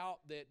workout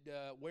that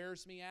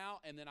wears me out,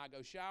 and then I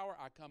go shower.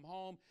 I come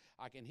home.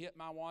 I can hit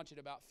my watch at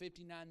about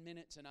 59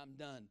 minutes, and I'm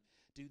done.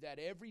 Do that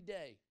every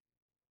day.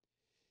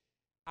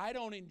 I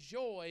don't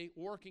enjoy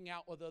working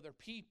out with other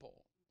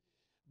people,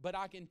 but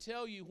I can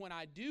tell you when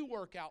I do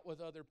work out with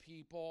other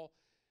people,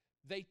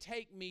 they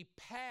take me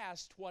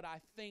past what I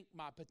think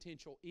my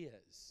potential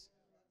is.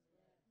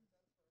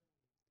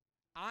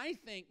 I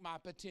think my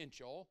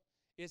potential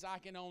is I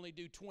can only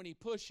do 20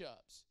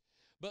 push-ups.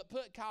 But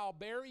put Kyle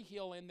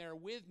Berryhill in there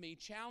with me,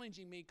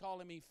 challenging me,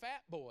 calling me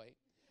fat boy,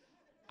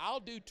 I'll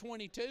do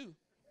 22.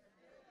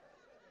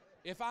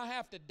 If I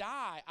have to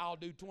die, I'll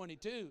do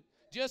 22.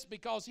 Just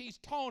because he's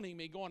taunting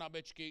me, going, I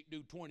bet you can't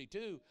do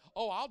 22.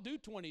 Oh, I'll do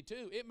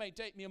 22. It may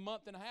take me a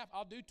month and a half.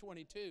 I'll do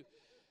 22.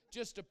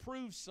 Just to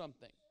prove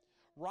something.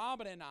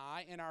 Robin and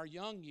I, in our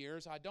young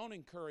years, I don't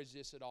encourage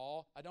this at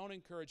all. I don't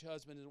encourage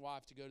husband and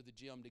wife to go to the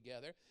gym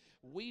together.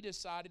 We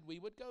decided we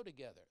would go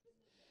together.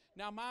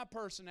 Now, my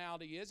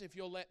personality is, if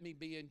you'll let me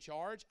be in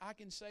charge, I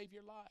can save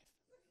your life.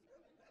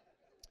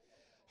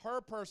 Her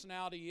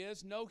personality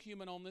is, no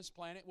human on this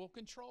planet will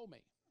control me.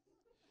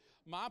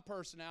 My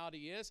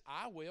personality is,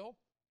 I will,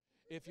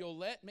 if you'll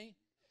let me.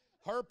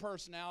 Her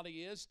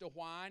personality is to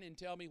whine and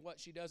tell me what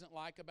she doesn't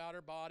like about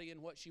her body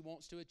and what she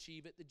wants to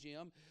achieve at the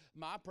gym.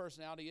 My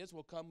personality is,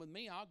 well, come with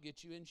me, I'll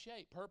get you in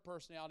shape. Her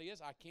personality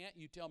is, I can't,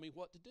 you tell me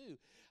what to do.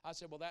 I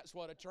said, well, that's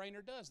what a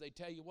trainer does. They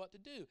tell you what to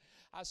do.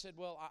 I said,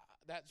 well,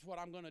 that's what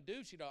I'm going to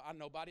do. She said,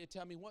 nobody will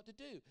tell me what to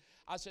do.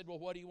 I said, well,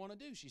 what do you want to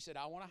do? She said,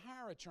 I want to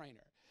hire a trainer.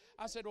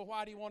 I said, well,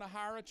 why do you want to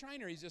hire a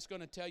trainer? He's just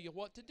going to tell you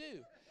what to do.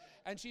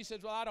 And she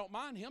said, well, I don't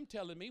mind him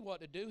telling me what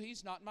to do.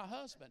 He's not my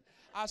husband.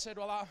 I said,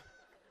 well,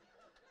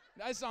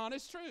 that's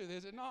honest truth,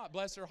 is it not?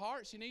 Bless her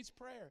heart, she needs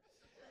prayer.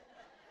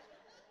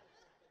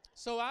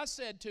 So I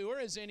said to her,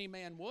 as any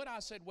man would, I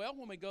said, well,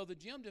 when we go to the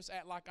gym, just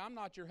act like I'm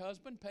not your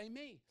husband, pay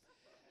me.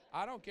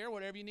 I don't care.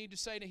 Whatever you need to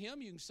say to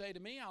him, you can say to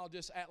me. I'll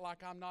just act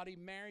like I'm not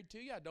even married to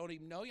you. I don't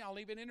even know you. I'll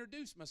even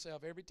introduce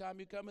myself every time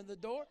you come in the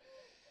door.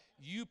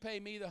 You pay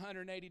me the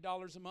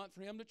 $180 a month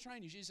for him to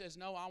train you. She says,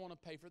 no, I want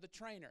to pay for the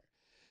trainer.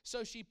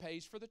 So she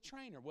pays for the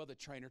trainer. Well, the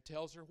trainer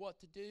tells her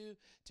what to do,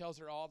 tells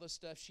her all the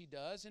stuff she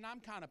does, and I'm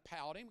kind of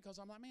pouting because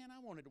I'm like, man,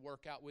 I wanted to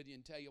work out with you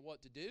and tell you what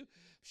to do.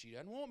 She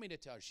doesn't want me to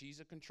tell her. She's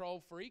a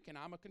control freak, and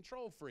I'm a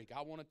control freak.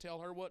 I want to tell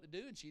her what to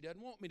do, and she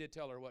doesn't want me to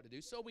tell her what to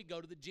do. So we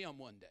go to the gym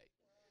one day.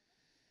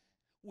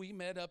 We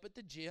met up at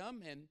the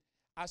gym, and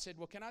I said,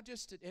 well, can I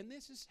just, and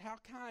this is how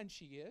kind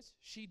she is.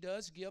 She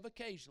does give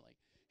occasionally.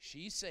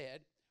 She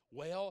said,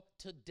 well,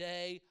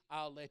 today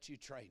I'll let you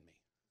train me.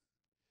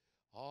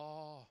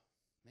 Oh,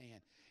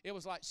 man, it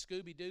was like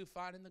Scooby-Doo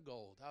finding the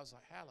gold. I was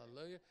like,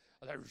 hallelujah.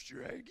 There's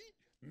Shaggy.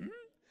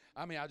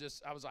 I mean,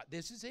 I was like,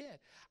 this is it.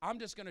 I'm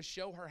just going to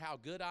show her how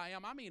good I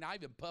am. I mean, I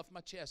even puffed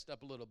my chest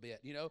up a little bit,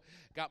 you know,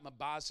 got my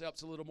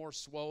biceps a little more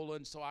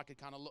swollen so I could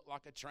kind of look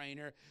like a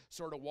trainer,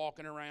 sort of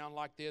walking around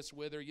like this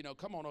with her, you know,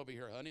 come on over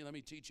here, honey, let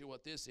me teach you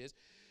what this is.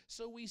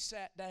 So we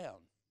sat down.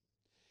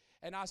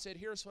 And I said,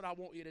 here's what I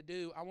want you to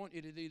do. I want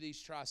you to do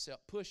these tricep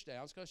push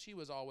downs, because she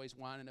was always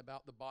whining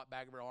about the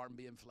back of her arm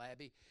being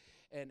flabby.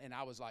 And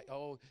I was like,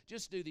 oh,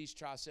 just do these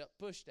tricep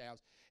push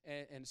downs.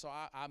 And so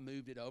I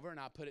moved it over and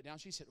I put it down.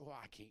 She said, well,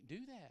 I can't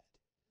do that.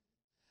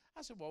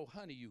 I said, well,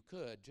 honey, you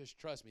could. Just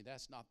trust me,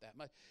 that's not that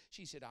much.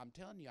 She said, I'm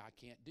telling you, I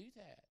can't do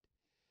that.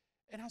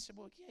 And I said,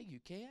 well, yeah, you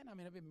can. I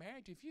mean, I've been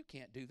married to you. If you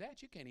can't do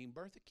that, you can't even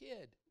birth a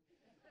kid.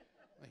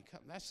 I mean,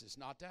 that's just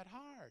not that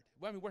hard.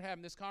 Well, I mean, we're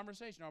having this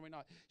conversation, are we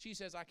not? She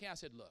says, I can't. I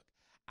said, look,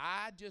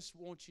 I just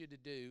want you to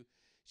do,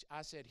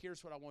 I said,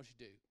 here's what I want you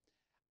to do.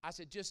 I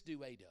said, just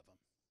do 8 of them.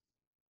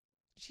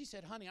 She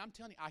said, honey, I'm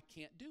telling you, I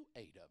can't do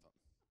 8 of them.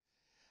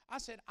 I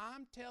said,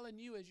 I'm telling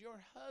you as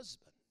your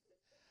husband,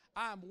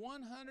 I'm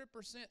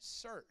 100%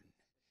 certain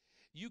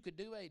you could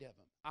do 8 of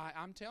them.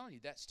 I'm telling you,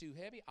 that's too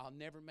heavy. I'll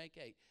never make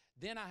 8.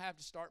 Then I have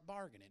to start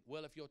bargaining.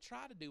 Well, if you'll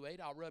try to do 8,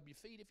 I'll rub your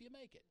feet if you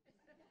make it.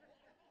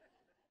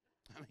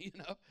 I mean, you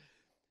know.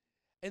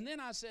 And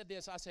then I said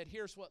this. I said,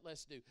 here's what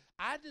let's do.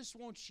 I just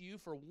want you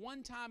for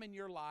one time in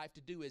your life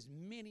to do as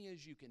many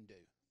as you can do.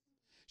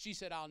 She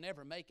said, I'll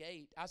never make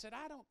 8. I said,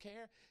 I don't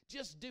care.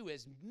 Just do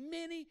as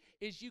many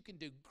as you can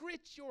do.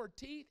 Grit your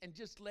teeth and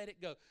just let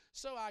it go.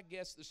 So I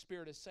guess the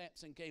spirit of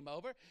Samson came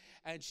over,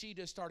 and she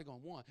just started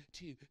going 1,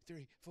 2,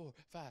 3, 4,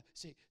 5,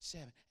 6,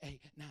 7,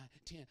 8, 9,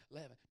 10,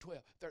 11, 12,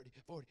 30,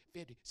 40,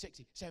 50,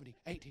 60, 70,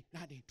 80,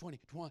 90, 20,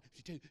 21,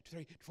 22,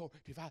 23, 24,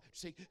 25,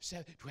 26,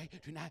 27,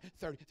 28, 29,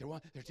 30,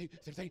 31, 32,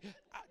 33,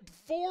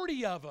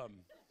 40 of them.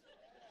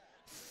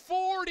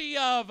 40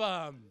 of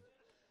them.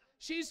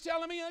 She's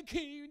telling me, I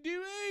can't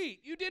do 8.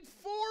 You did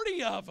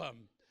 40 of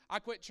them. I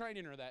quit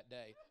training her that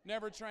day.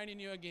 Never training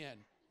you again.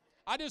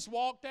 I just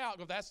walked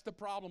out. That's the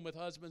problem with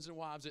husbands and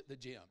wives at the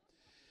gym.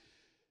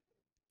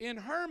 In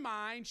her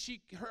mind,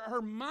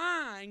 her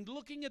mind,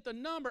 looking at the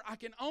number, I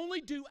can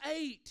only do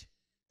 8.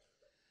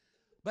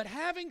 But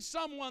having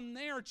someone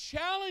there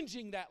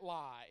challenging that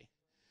lie,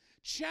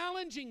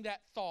 challenging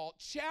that thought,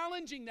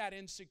 challenging that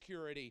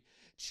insecurity,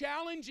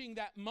 challenging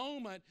that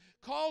moment,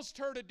 caused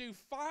her to do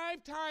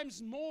 5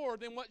 times more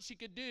than what she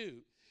could do.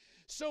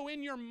 So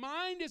in your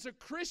mind as a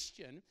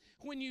Christian,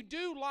 when you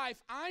do life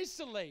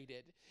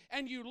isolated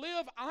and you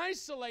live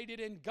isolated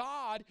in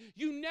God,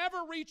 you never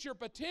reach your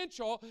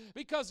potential,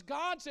 because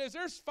God says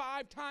there's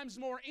 5 times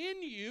more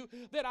in you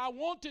that I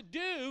want to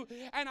do,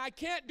 and I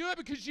can't do it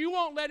because you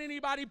won't let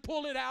anybody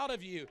pull it out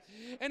of you.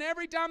 And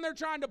every time they're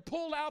trying to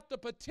pull out the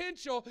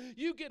potential,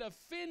 you get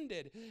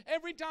offended.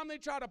 Every time they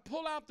try to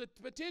pull out the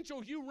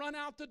potential, you run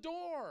out the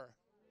door.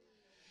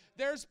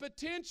 There's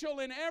potential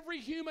in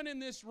every human in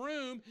this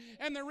room,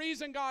 and the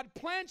reason God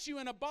plants you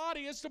in a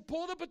body is to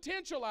pull the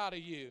potential out of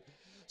you.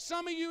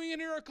 Some of you in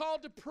here are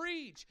called to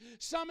preach.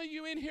 Some of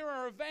you in here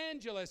are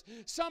evangelists.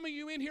 Some of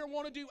you in here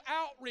want to do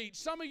outreach.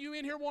 Some of you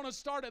in here want to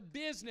start a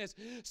business.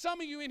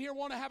 Some of you in here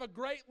want to have a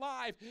great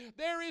life.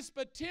 There is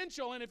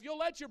potential, and if you'll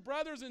let your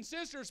brothers and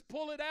sisters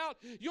pull it out,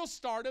 you'll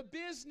start a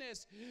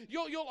business.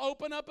 You'll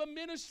open up a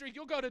ministry.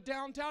 You'll go to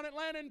downtown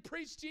Atlanta and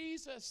preach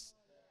Jesus.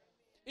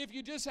 If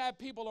you just have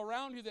people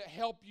around you that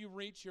help you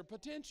reach your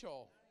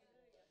potential.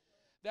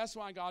 That's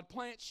why God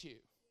plants you.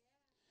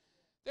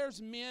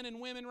 There's men and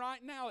women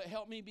right now that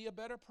help me be a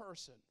better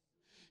person.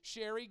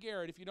 Sherry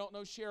Garrett, if you don't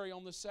know Sherry,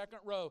 on the second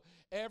row,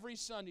 every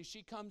Sunday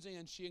she comes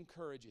in, she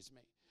encourages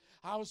me.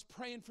 I was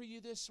praying for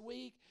you this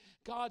week.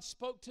 God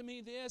spoke to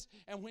me this,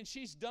 and when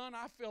she's done,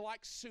 I feel like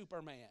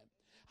Superman.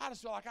 I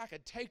just feel like I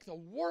could take the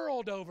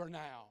world over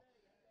now.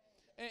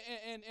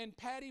 And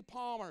Patty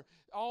Palmer,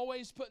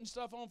 always putting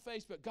stuff on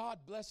Facebook. God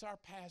bless our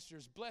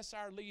pastors, bless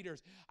our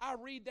leaders. I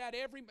read that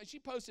she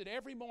posts it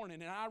every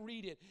morning, and I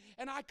read it.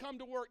 And I come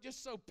to work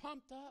just so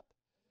pumped up.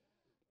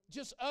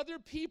 Just other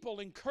people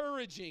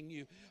encouraging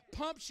you,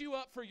 pumps you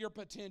up for your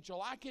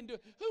potential. I can do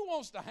it. Who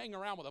wants to hang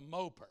around with a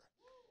moper?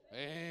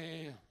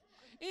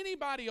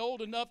 Anybody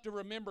old enough to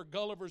remember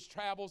Gulliver's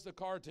Travels, the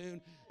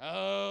cartoon?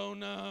 Oh,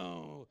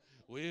 no,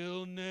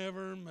 we'll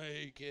never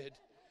make it.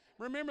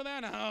 Remember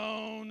that?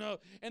 Oh, no.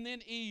 And then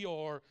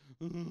Eeyore.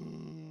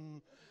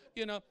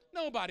 You know,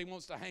 nobody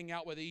wants to hang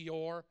out with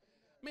Eeyore.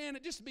 Man,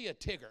 just be a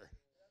Tigger.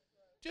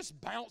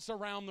 Just bounce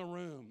around the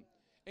room.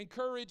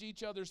 Encourage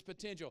each other's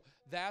potential.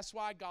 That's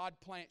why God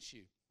plants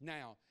you.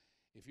 Now,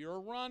 if you're a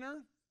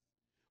runner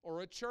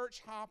or a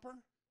church hopper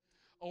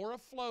or a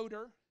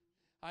floater,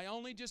 I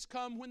only just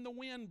come when the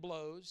wind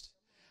blows.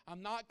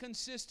 I'm not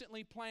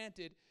consistently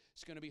planted.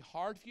 It's going to be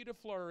hard for you to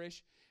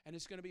flourish, and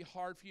it's going to be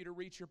hard for you to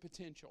reach your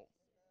potential.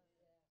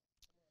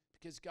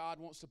 Because God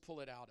wants to pull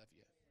it out of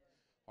you.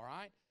 All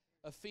right?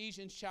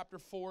 Ephesians chapter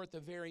 4, at the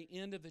very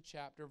end of the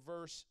chapter,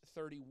 verse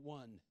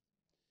 31.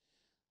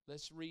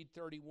 Let's read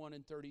 31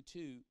 and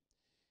 32.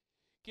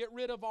 Get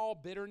rid of all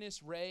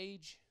bitterness,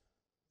 rage,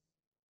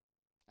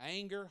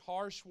 anger,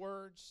 harsh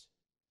words,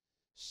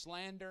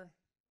 slander,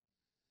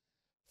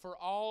 for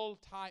all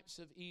types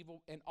of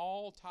evil and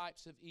all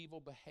types of evil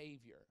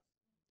behavior.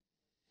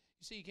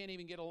 You see, you can't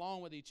even get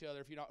along with each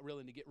other if you're not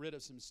willing to get rid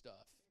of some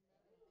stuff.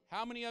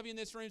 How many of you in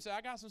this room say,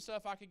 I got some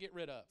stuff I could get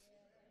rid of?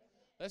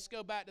 Let's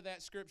go back to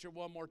that scripture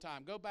one more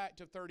time. Go back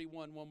to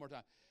 31 one more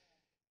time.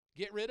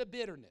 Get rid of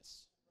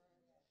bitterness.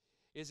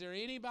 Is there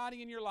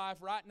anybody in your life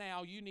right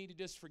now you need to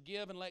just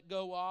forgive and let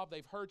go of?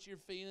 They've hurt your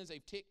feelings.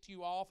 They've ticked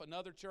you off.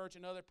 Another church,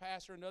 another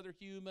pastor, another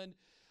human,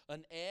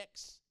 an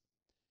ex.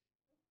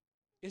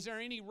 Is there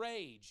any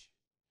rage?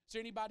 Is there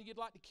anybody you'd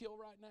like to kill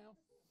right now?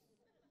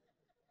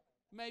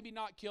 Maybe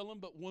not kill them,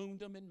 but wound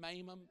them and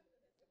maim them.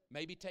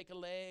 Maybe take a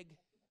leg.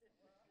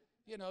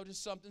 You know,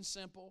 just something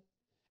simple.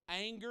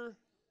 Anger.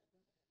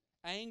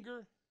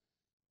 Anger.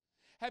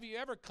 Have you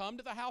ever come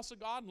to the house of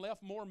God and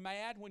left more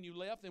mad when you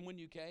left than when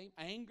you came?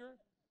 Anger.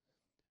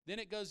 Then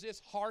it goes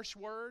this, harsh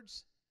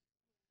words.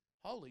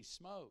 Holy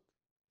smoke.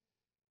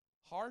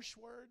 Harsh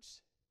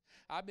words.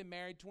 I've been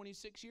married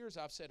 26 years.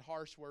 I've said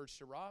harsh words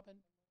to Robin.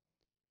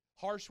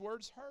 Harsh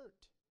words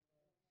hurt.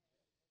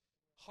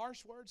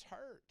 Harsh words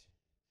hurt.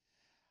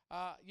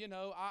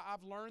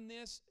 I've learned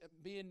this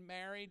being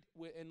married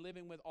and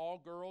living with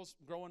all girls,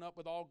 growing up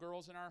with all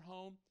girls in our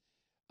home.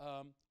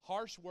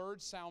 Harsh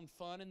words sound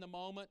fun in the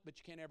moment, but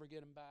you can't ever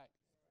get them back.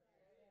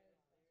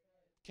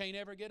 Can't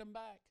ever get them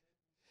back.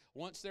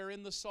 Once they're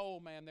in the soul,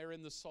 man, they're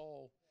in the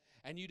soul.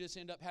 And you just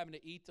end up having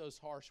to eat those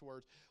harsh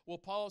words. Well,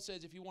 Paul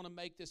says if you want to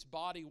make this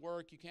body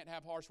work, you can't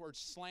have harsh words.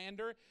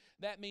 Slander,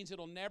 that means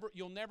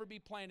you'll never be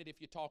planted if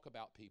you talk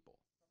about people.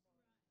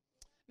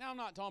 Now, I'm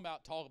not talking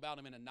about talk about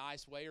them in a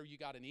nice way or you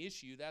got an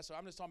issue.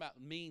 I'm just talking about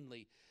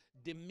meanly,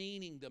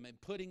 demeaning them and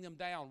putting them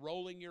down,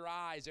 rolling your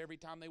eyes every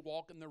time they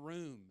walk in the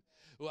room.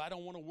 Well, I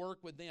don't want to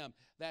work with them.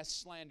 That's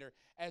slander,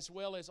 as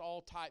well as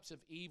all types of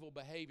evil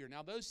behavior.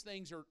 Now, those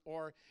things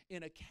are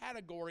in a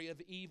category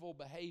of evil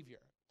behavior.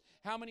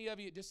 How many of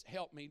you, just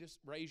help me, just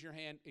raise your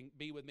hand and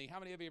be with me. How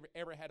many of you have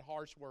ever had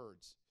harsh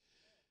words?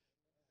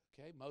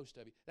 Okay, most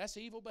of you. That's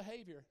evil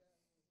behavior.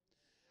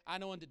 I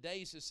know in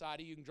today's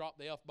society you can drop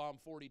the F-bomb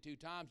 42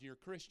 times and you're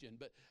a Christian,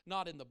 but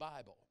not in the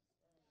Bible.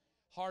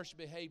 Harsh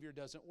behavior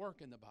doesn't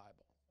work in the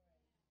Bible.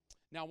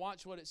 Now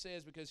watch what it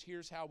says, because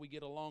here's how we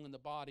get along in the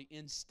body.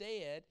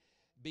 Instead,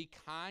 be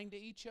kind to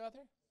each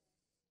other.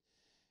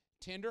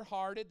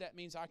 Tender-hearted, that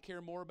means I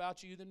care more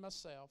about you than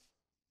myself.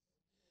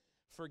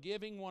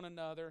 Forgiving one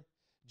another,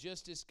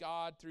 just as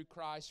God through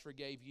Christ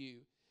forgave you.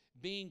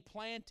 Being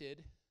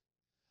planted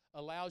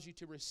allows you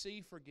to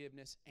receive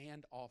forgiveness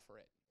and offer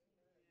it.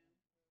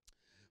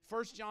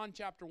 1 John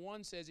chapter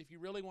 1 says if you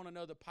really want to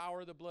know the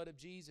power of the blood of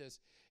Jesus,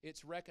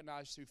 it's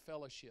recognized through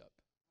fellowship.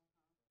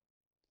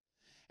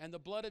 And the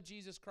blood of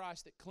Jesus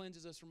Christ that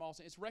cleanses us from all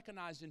sin, it's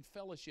recognized in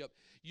fellowship.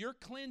 Your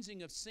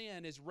cleansing of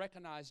sin is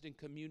recognized in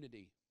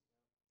community.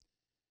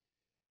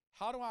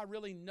 How do I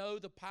really know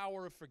the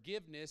power of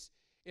forgiveness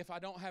if I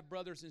don't have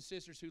brothers and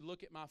sisters who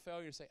look at my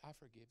failure and say, I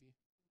forgive you?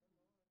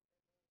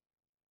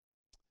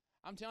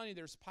 I'm telling you,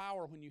 there's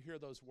power when you hear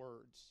those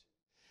words.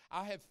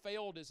 I have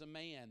failed as a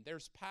man.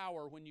 There's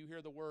power when you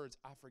hear the words,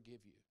 I forgive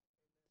you.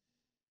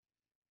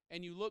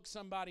 And you look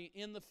somebody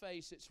in the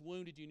face that's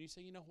wounded you and you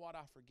say, you know what,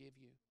 I forgive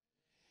you.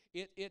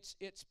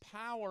 It's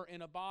power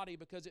in a body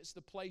because it's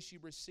the place you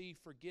receive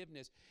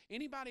forgiveness.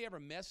 Anybody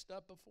ever messed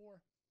up before?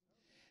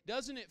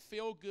 Doesn't it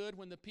feel good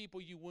when the people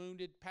you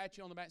wounded pat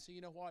you on the back and say, you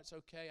know what, it's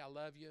okay, I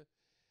love you.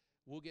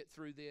 We'll get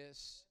through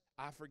this.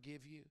 I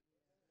forgive you.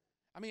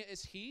 I mean,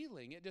 it's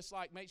healing. It just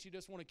like makes you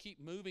just want to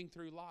keep moving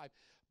through life.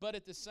 But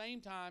at the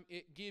same time,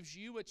 it gives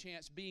you a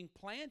chance being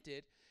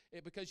planted,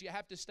 because you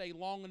have to stay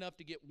long enough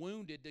to get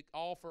wounded to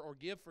offer or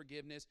give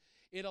forgiveness.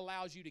 It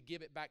allows you to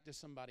give it back to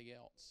somebody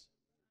else.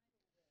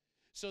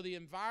 So the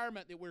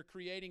environment that we're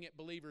creating at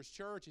Believers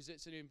Church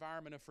it's an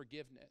environment of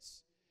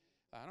forgiveness.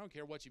 I don't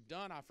care what you've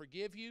done, I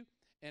forgive you.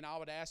 And I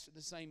would ask for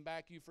the same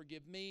back, you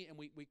forgive me. And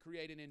we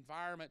create an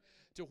environment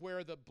to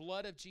where the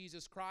blood of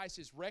Jesus Christ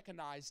is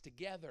recognized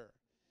together.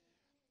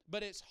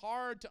 But it's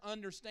hard to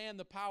understand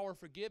the power of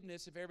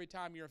forgiveness if every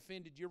time you're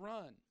offended, you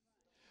run.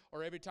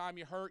 Or every time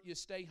you're hurt, you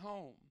stay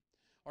home.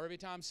 Or every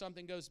time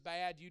something goes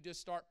bad, you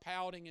just start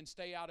pouting and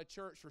stay out of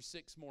church for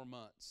 6 more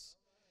months.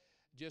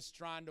 Just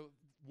trying to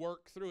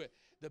work through it.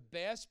 The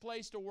best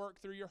place to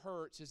work through your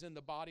hurts is in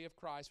the body of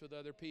Christ with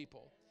other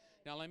people.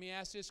 Now let me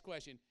ask this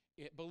question.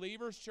 At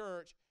Believers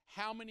Church,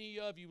 how many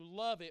of you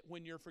love it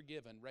when you're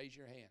forgiven? Raise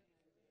your hand.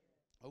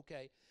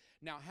 Okay.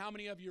 Now how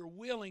many of you are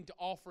willing to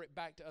offer it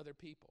back to other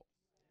people?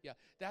 Yeah,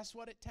 that's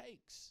what it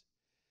takes.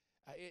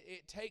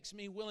 It takes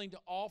me willing to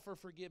offer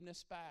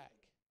forgiveness back.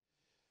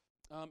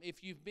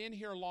 If you've been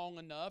here long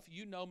enough,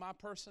 you know my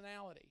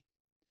personality.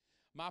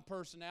 My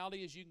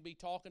personality is you can be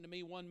talking to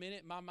me 1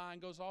 minute, my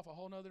mind goes off a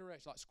whole nother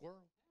direction, like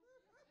squirrel.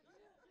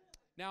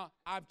 Now,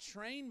 I've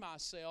trained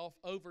myself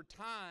over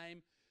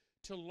time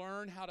to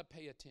learn how to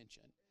pay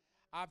attention.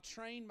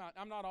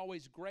 I'm not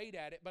always great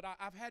at it, but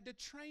I've had to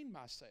train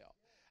myself.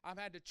 I've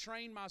had to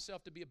train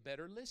myself to be a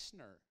better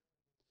listener.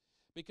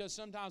 Because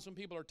sometimes when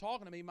people are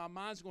talking to me, my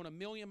mind's going a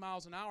million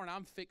miles an hour and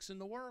I'm fixing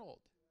the world.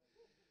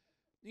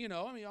 You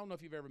know, I don't know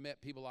if you've ever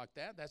met people like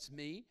that. That's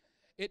me.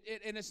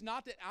 And it's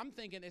not that I'm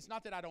thinking, it's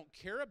not that I don't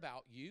care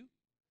about you,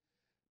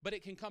 but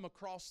it can come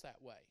across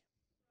that way.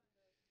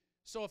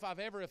 So if I've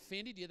ever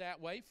offended you that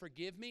way,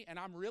 forgive me, and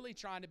I'm really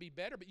trying to be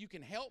better, but you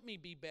can help me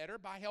be better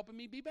by helping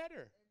me be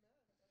better.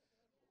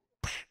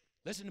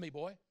 Listen to me,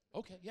 boy.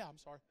 Okay, yeah, I'm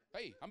sorry.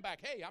 Hey, I'm back.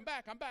 Hey, I'm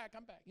back.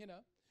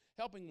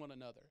 Helping one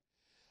another.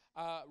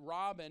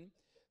 Robin,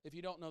 if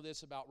you don't know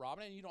this about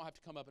Robin, and you don't have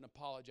to come up and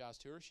apologize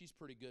to her, she's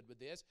pretty good with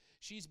this.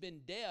 She's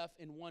been deaf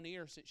in one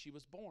ear since she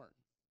was born.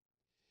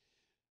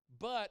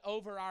 But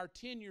over our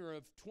tenure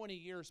of 20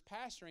 years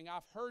pastoring,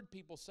 I've heard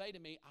people say to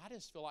me, I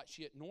just feel like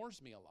she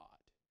ignores me a lot.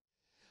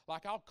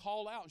 Like I'll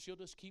call out and she'll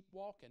just keep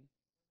walking.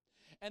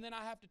 And then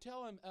I have to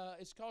tell him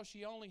it's because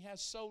she only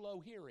has so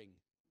low hearing.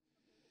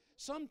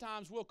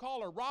 Sometimes we'll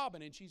call her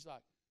Robin and she's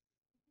like,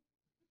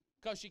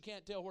 because she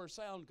can't tell where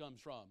sound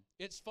comes from.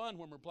 It's fun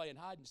when we're playing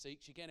hide and seek.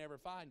 She can't ever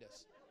find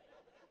us.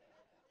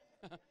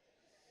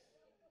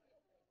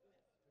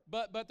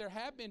 But there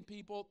have been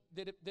people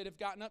that have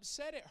gotten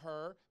upset at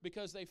her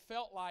because they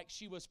felt like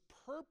she was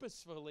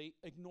purposefully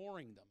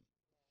ignoring them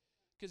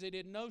because they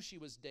didn't know she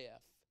was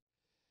deaf.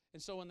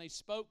 And so when they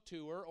spoke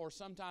to her, or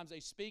sometimes they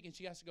speak and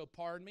she has to go,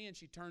 pardon me, and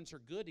she turns her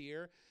good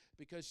ear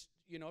because,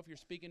 you know, if you're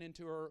speaking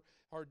into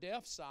her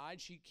deaf side,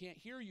 she can't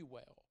hear you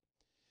well.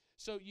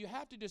 So you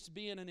have to just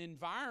be in an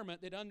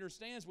environment that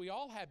understands we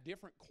all have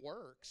different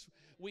quirks.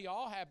 We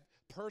all have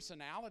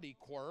personality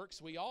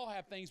quirks. We all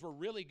have things we're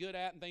really good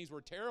at and things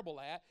we're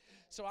terrible at.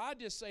 So I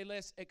just say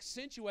let's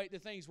accentuate the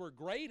things we're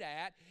great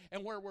at,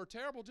 and where we're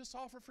terrible, just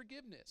offer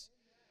forgiveness.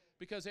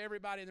 Because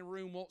everybody in the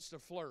room wants to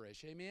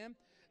flourish. Amen?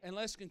 And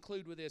let's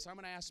conclude with this. I'm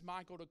going to ask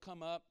Michael to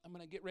come up. I'm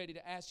going to get ready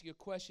to ask you a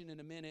question in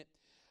a minute.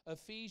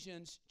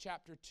 Ephesians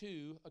chapter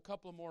 2, a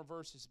couple of more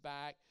verses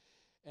back.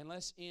 And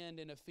let's end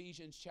in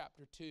Ephesians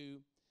chapter 2.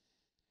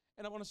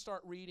 And I want to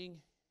start reading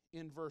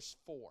in verse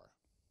 4.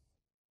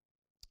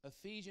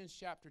 Ephesians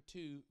chapter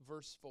 2,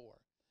 verse 4.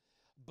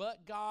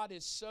 But God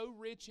is so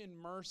rich in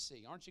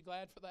mercy. Aren't you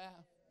glad for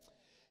that?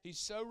 He's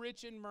so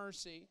rich in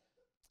mercy,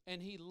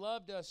 and He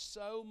loved us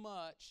so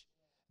much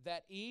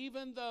that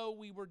even though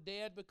we were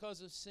dead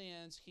because of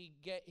sins, He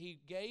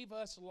gave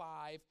us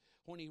life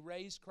when He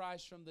raised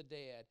Christ from the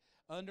dead.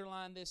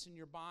 Underline this in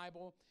your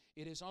Bible.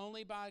 It is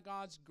only by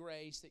God's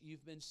grace that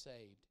you've been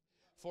saved.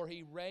 For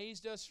He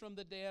raised us from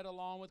the dead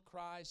along with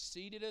Christ,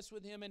 seated us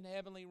with Him in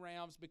heavenly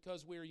realms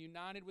because we are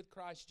united with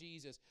Christ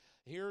Jesus.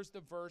 Here's the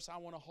verse I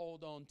want to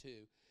hold on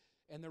to.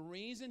 And the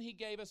reason He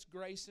gave us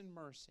grace and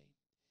mercy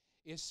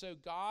is so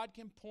God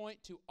can point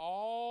to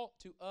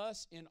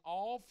us in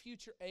all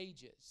future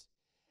ages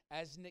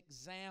as an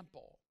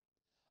example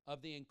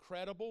of the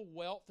incredible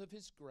wealth of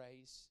His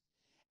grace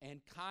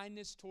and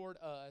kindness toward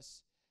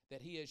us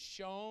that He has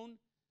shown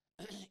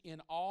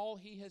in all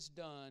He has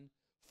done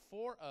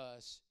for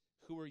us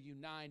who are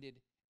united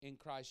in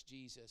Christ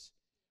Jesus.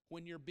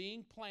 When you're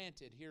being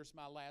planted, here's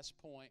my last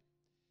point,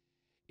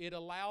 it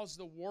allows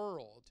the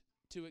world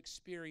to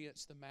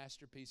experience the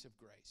masterpiece of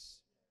grace.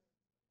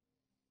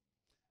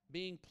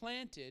 Being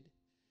planted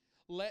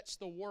lets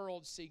the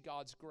world see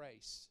God's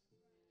grace.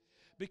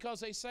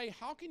 Because they say,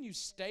 how can you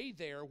stay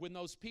there when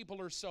those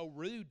people are so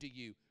rude to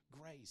you?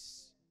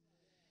 Grace.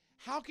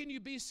 How can you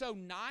be so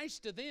nice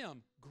to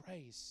them?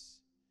 Grace.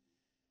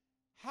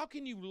 How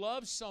can you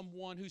love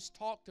someone who's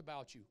talked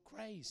about you?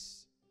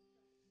 Grace.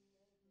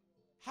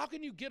 How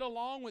can you get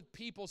along with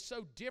people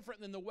so different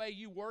than the way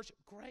you worship?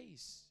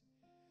 Grace.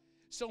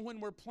 So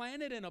when we're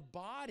planted in a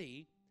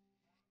body,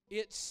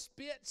 it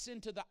spits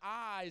into the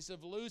eyes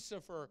of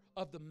Lucifer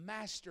of the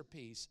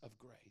masterpiece of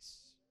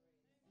grace.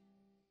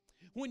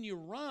 When you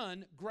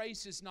run,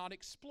 grace is not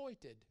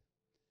exploited.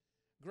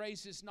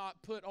 Grace is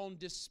not put on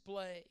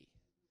display.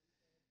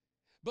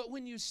 But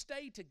when you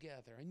stay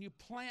together and you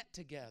plant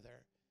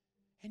together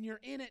and you're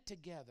in it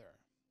together,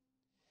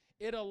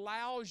 it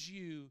allows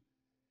you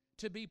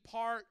to be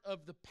part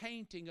of the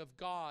painting of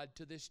God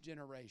to this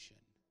generation.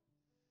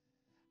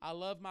 I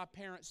love my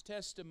parents'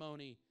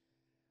 testimony.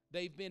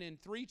 They've been in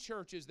 3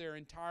 churches their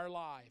entire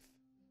life.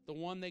 The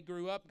one they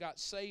grew up got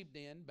saved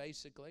in,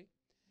 basically.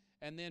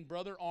 And then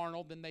Brother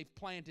Arnold, then they've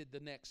planted the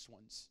next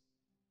ones.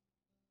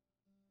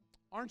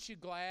 Aren't you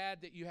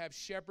glad that you have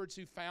shepherds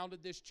who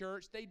founded this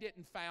church? They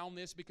didn't found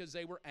this because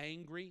they were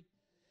angry.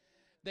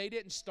 They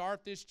didn't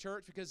start this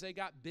church because they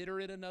got bitter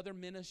at another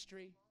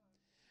ministry.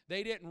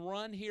 They didn't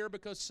run here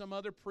because some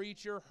other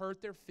preacher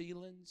hurt their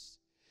feelings.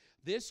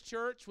 This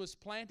church was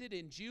planted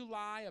in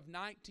July of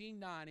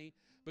 1990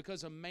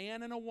 because a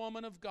man and a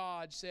woman of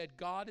God said,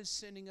 God is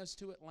sending us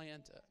to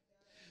Atlanta.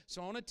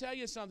 So I want to tell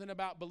you something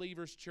about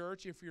Believers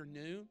Church if you're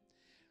new.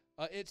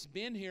 It's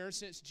been here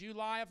since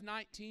July of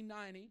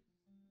 1990.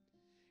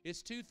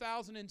 It's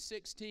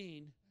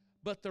 2016,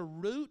 but the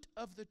root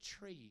of the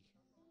tree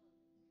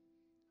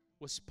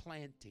was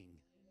planting.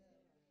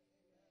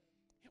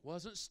 It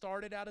wasn't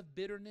started out of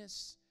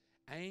bitterness,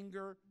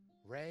 anger,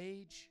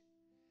 rage.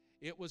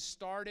 It was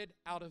started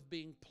out of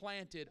being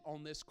planted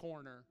on this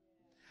corner.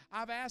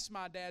 I've asked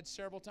my dad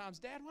several times,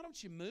 Dad, why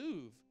don't you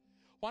move?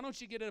 Why don't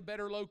you get a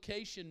better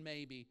location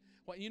maybe?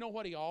 Well, you know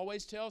what he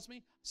always tells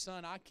me?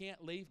 Son, I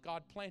can't leave.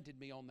 God planted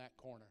me on that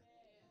corner.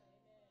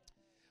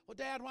 Well,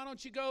 Dad, why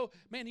don't you go?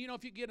 Man, you know,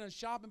 if you get in a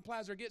shopping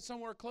plaza or get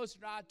somewhere closer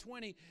to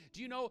I-20,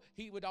 do you know,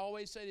 he would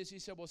always say this. He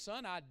said, well,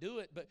 son, I'd do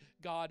it, but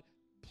God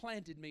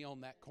planted me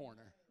on that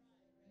corner.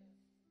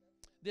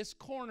 This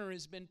corner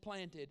has been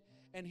planted.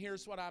 And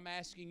here's what I'm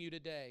asking you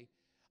today.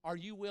 Are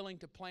you willing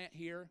to plant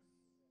here?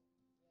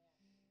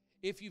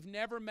 If you've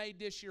never made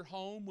this your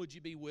home, would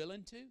you be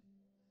willing to?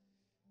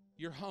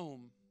 Your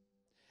home.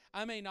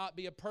 I may not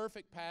be a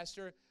perfect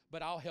pastor,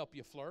 but I'll help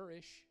you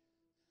flourish.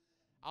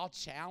 I'll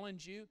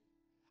challenge you.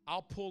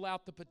 I'll pull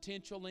out the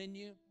potential in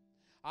you.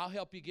 I'll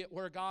help you get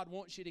where God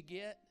wants you to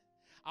get.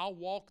 I'll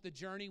walk the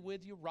journey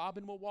with you.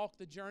 Robin will walk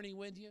the journey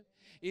with you.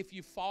 If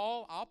you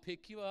fall, I'll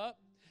pick you up,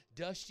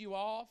 dust you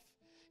off.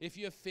 If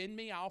you offend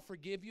me, I'll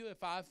forgive you.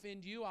 If I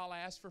offend you, I'll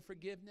ask for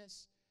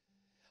forgiveness.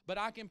 But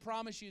I can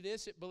promise you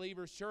this at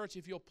Believers Church,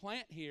 if you'll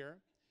plant here,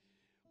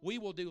 we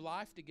will do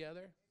life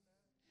together.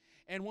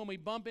 And when we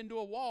bump into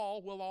a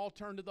wall, we'll all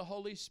turn to the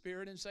Holy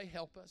Spirit and say,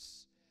 help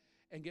us,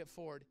 and get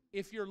forward.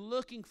 If you're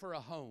looking for a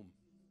home,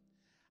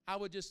 I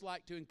would just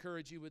like to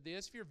encourage you with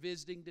this. If you're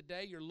visiting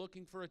today, you're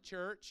looking for a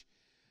church,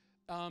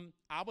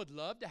 I would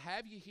love to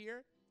have you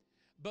here.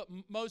 But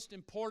most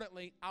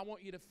importantly, I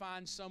want you to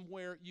find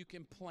somewhere you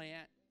can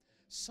plant,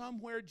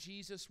 somewhere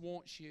Jesus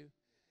wants you.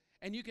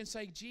 And you can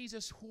say,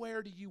 Jesus,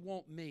 where do you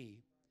want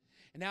me?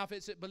 And now if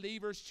it's at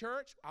Believers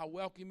Church, I'll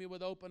welcome you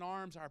with open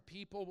arms. Our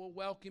people will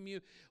welcome you.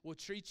 We'll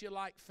treat you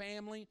like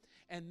family.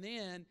 And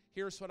then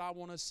here's what I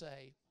want to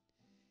say.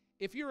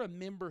 If you're a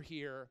member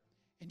here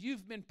and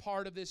you've been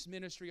part of this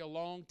ministry a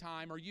long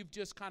time, or you've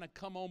just kind of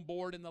come on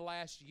board in the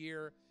last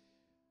year,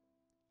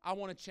 I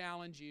want to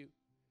challenge you.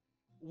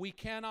 We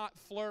cannot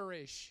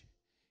flourish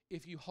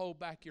if you hold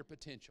back your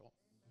potential.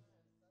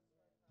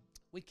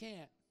 We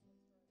can't.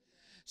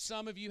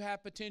 Some of you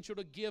have potential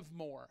to give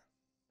more.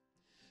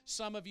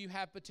 Some of you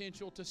have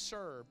potential to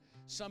serve.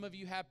 Some of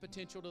you have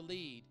potential to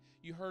lead.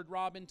 You heard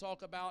Robin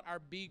talk about our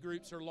B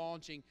groups are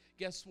launching.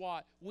 Guess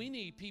what? We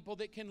need people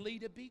that can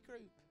lead a B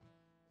group.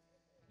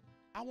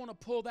 I want to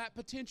pull that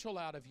potential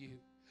out of you.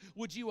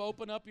 Would you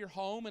open up your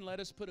home and let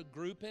us put a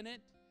group in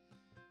it?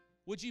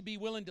 Would you be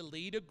willing to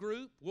lead a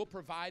group? We'll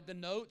provide the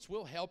notes.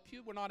 We'll help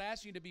you. We're not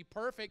asking you to be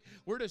perfect.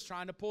 We're just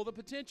trying to pull the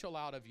potential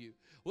out of you.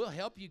 We'll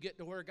help you get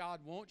to where God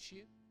wants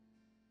you.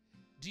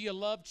 Do you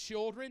love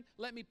children?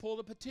 Let me pull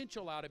the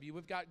potential out of you.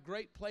 We've got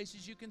great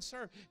places you can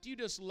serve. Do you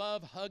just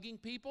love hugging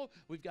people?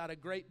 We've got a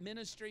great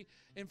ministry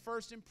in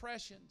First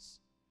Impressions.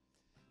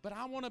 But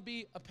I want to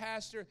be a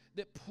pastor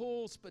that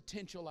pulls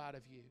potential out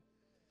of you.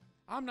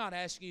 I'm not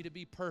asking you to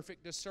be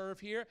perfect to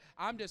serve here.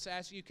 I'm just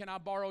asking you, can I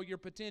borrow your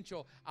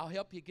potential? I'll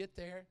help you get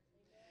there.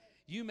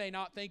 You may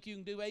not think you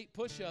can do 8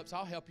 push-ups.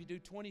 I'll help you do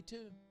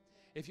 22.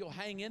 If you'll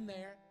hang in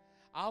there,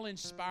 I'll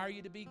inspire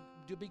you to be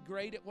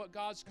great at what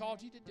God's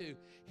called you to do.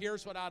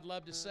 Here's what I'd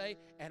love to say,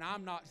 and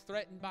I'm not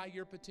threatened by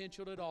your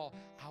potential at all.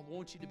 I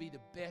want you to be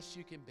the best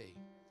you can be,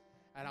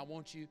 and I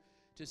want you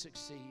to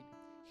succeed.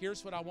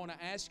 Here's what I want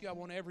to ask you. I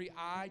want every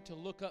eye to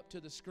look up to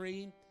the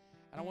screen,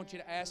 and I want you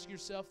to ask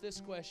yourself this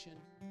question.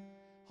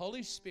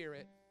 Holy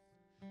Spirit,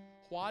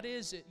 what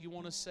is it you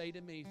want to say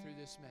to me through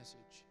this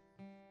message?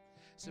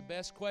 It's the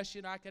best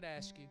question I could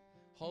ask you.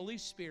 Holy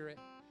Spirit,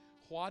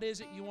 what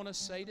is it you want to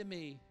say to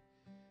me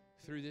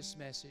through this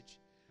message?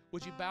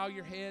 Would you bow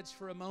your heads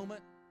for a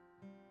moment?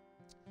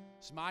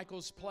 As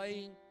Michael's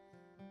playing,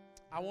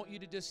 I want you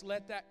to just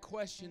let that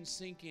question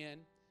sink in.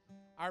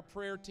 Our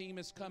prayer team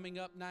is coming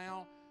up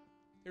now.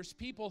 There's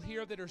people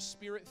here that are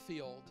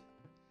Spirit-filled.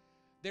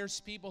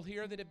 There's people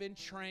here that have been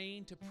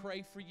trained to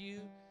pray for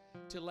you,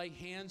 to lay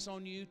hands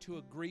on you, to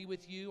agree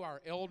with you.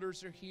 Our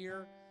elders are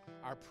here.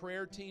 Our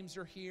prayer teams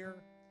are here.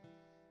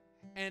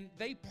 And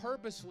they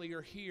purposely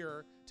are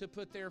here to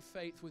put their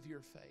faith with your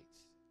faith.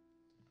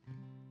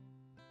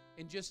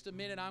 In just a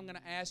minute, I'm going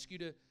to ask you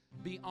to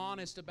be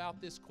honest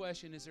about this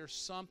question. Is there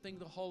something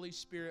the Holy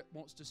Spirit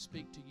wants to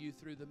speak to you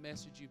through the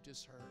message you've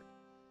just heard?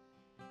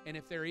 And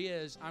if there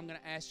is, I'm going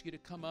to ask you to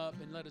come up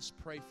and let us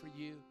pray for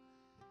you.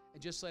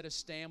 And just let us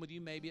stand with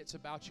you. Maybe it's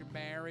about your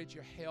marriage,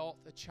 your health,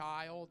 a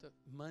child,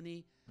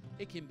 money.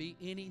 It can be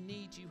any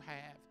need you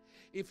have.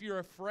 If you're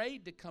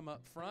afraid to come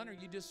up front or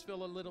you just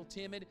feel a little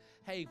timid,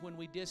 hey, when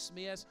we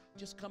dismiss,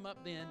 just come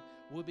up then.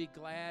 We'll be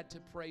glad to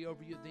pray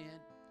over you then.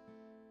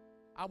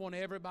 I want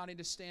everybody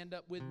to stand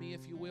up with me,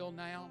 if you will,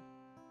 now.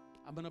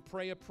 I'm going to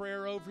pray a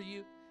prayer over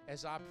you.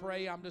 As I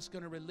pray, I'm just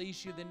going to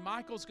release you. Then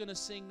Michael's going to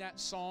sing that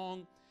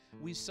song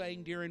we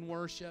sang during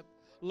worship.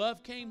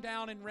 Love came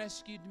down and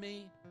rescued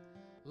me.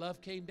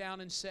 Love came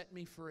down and set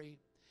me free.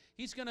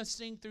 He's going to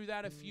sing through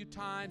that a few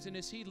times, and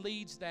as he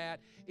leads that,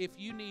 if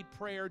you need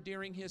prayer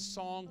during his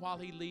song while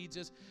he leads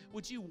us,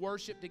 would you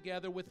worship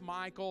together with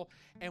Michael,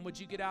 and would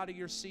you get out of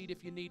your seat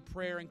if you need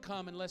prayer and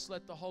come, and let's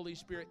let the Holy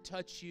Spirit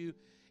touch you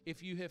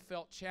if you have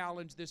felt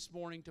challenged this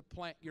morning to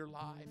plant your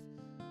life.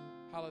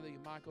 Hallelujah.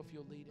 Michael, if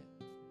you'll lead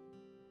it.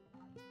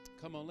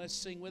 Come on, let's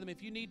sing with him.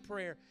 If you need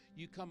prayer,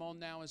 you come on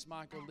now as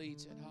Michael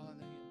leads it.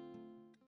 Hallelujah.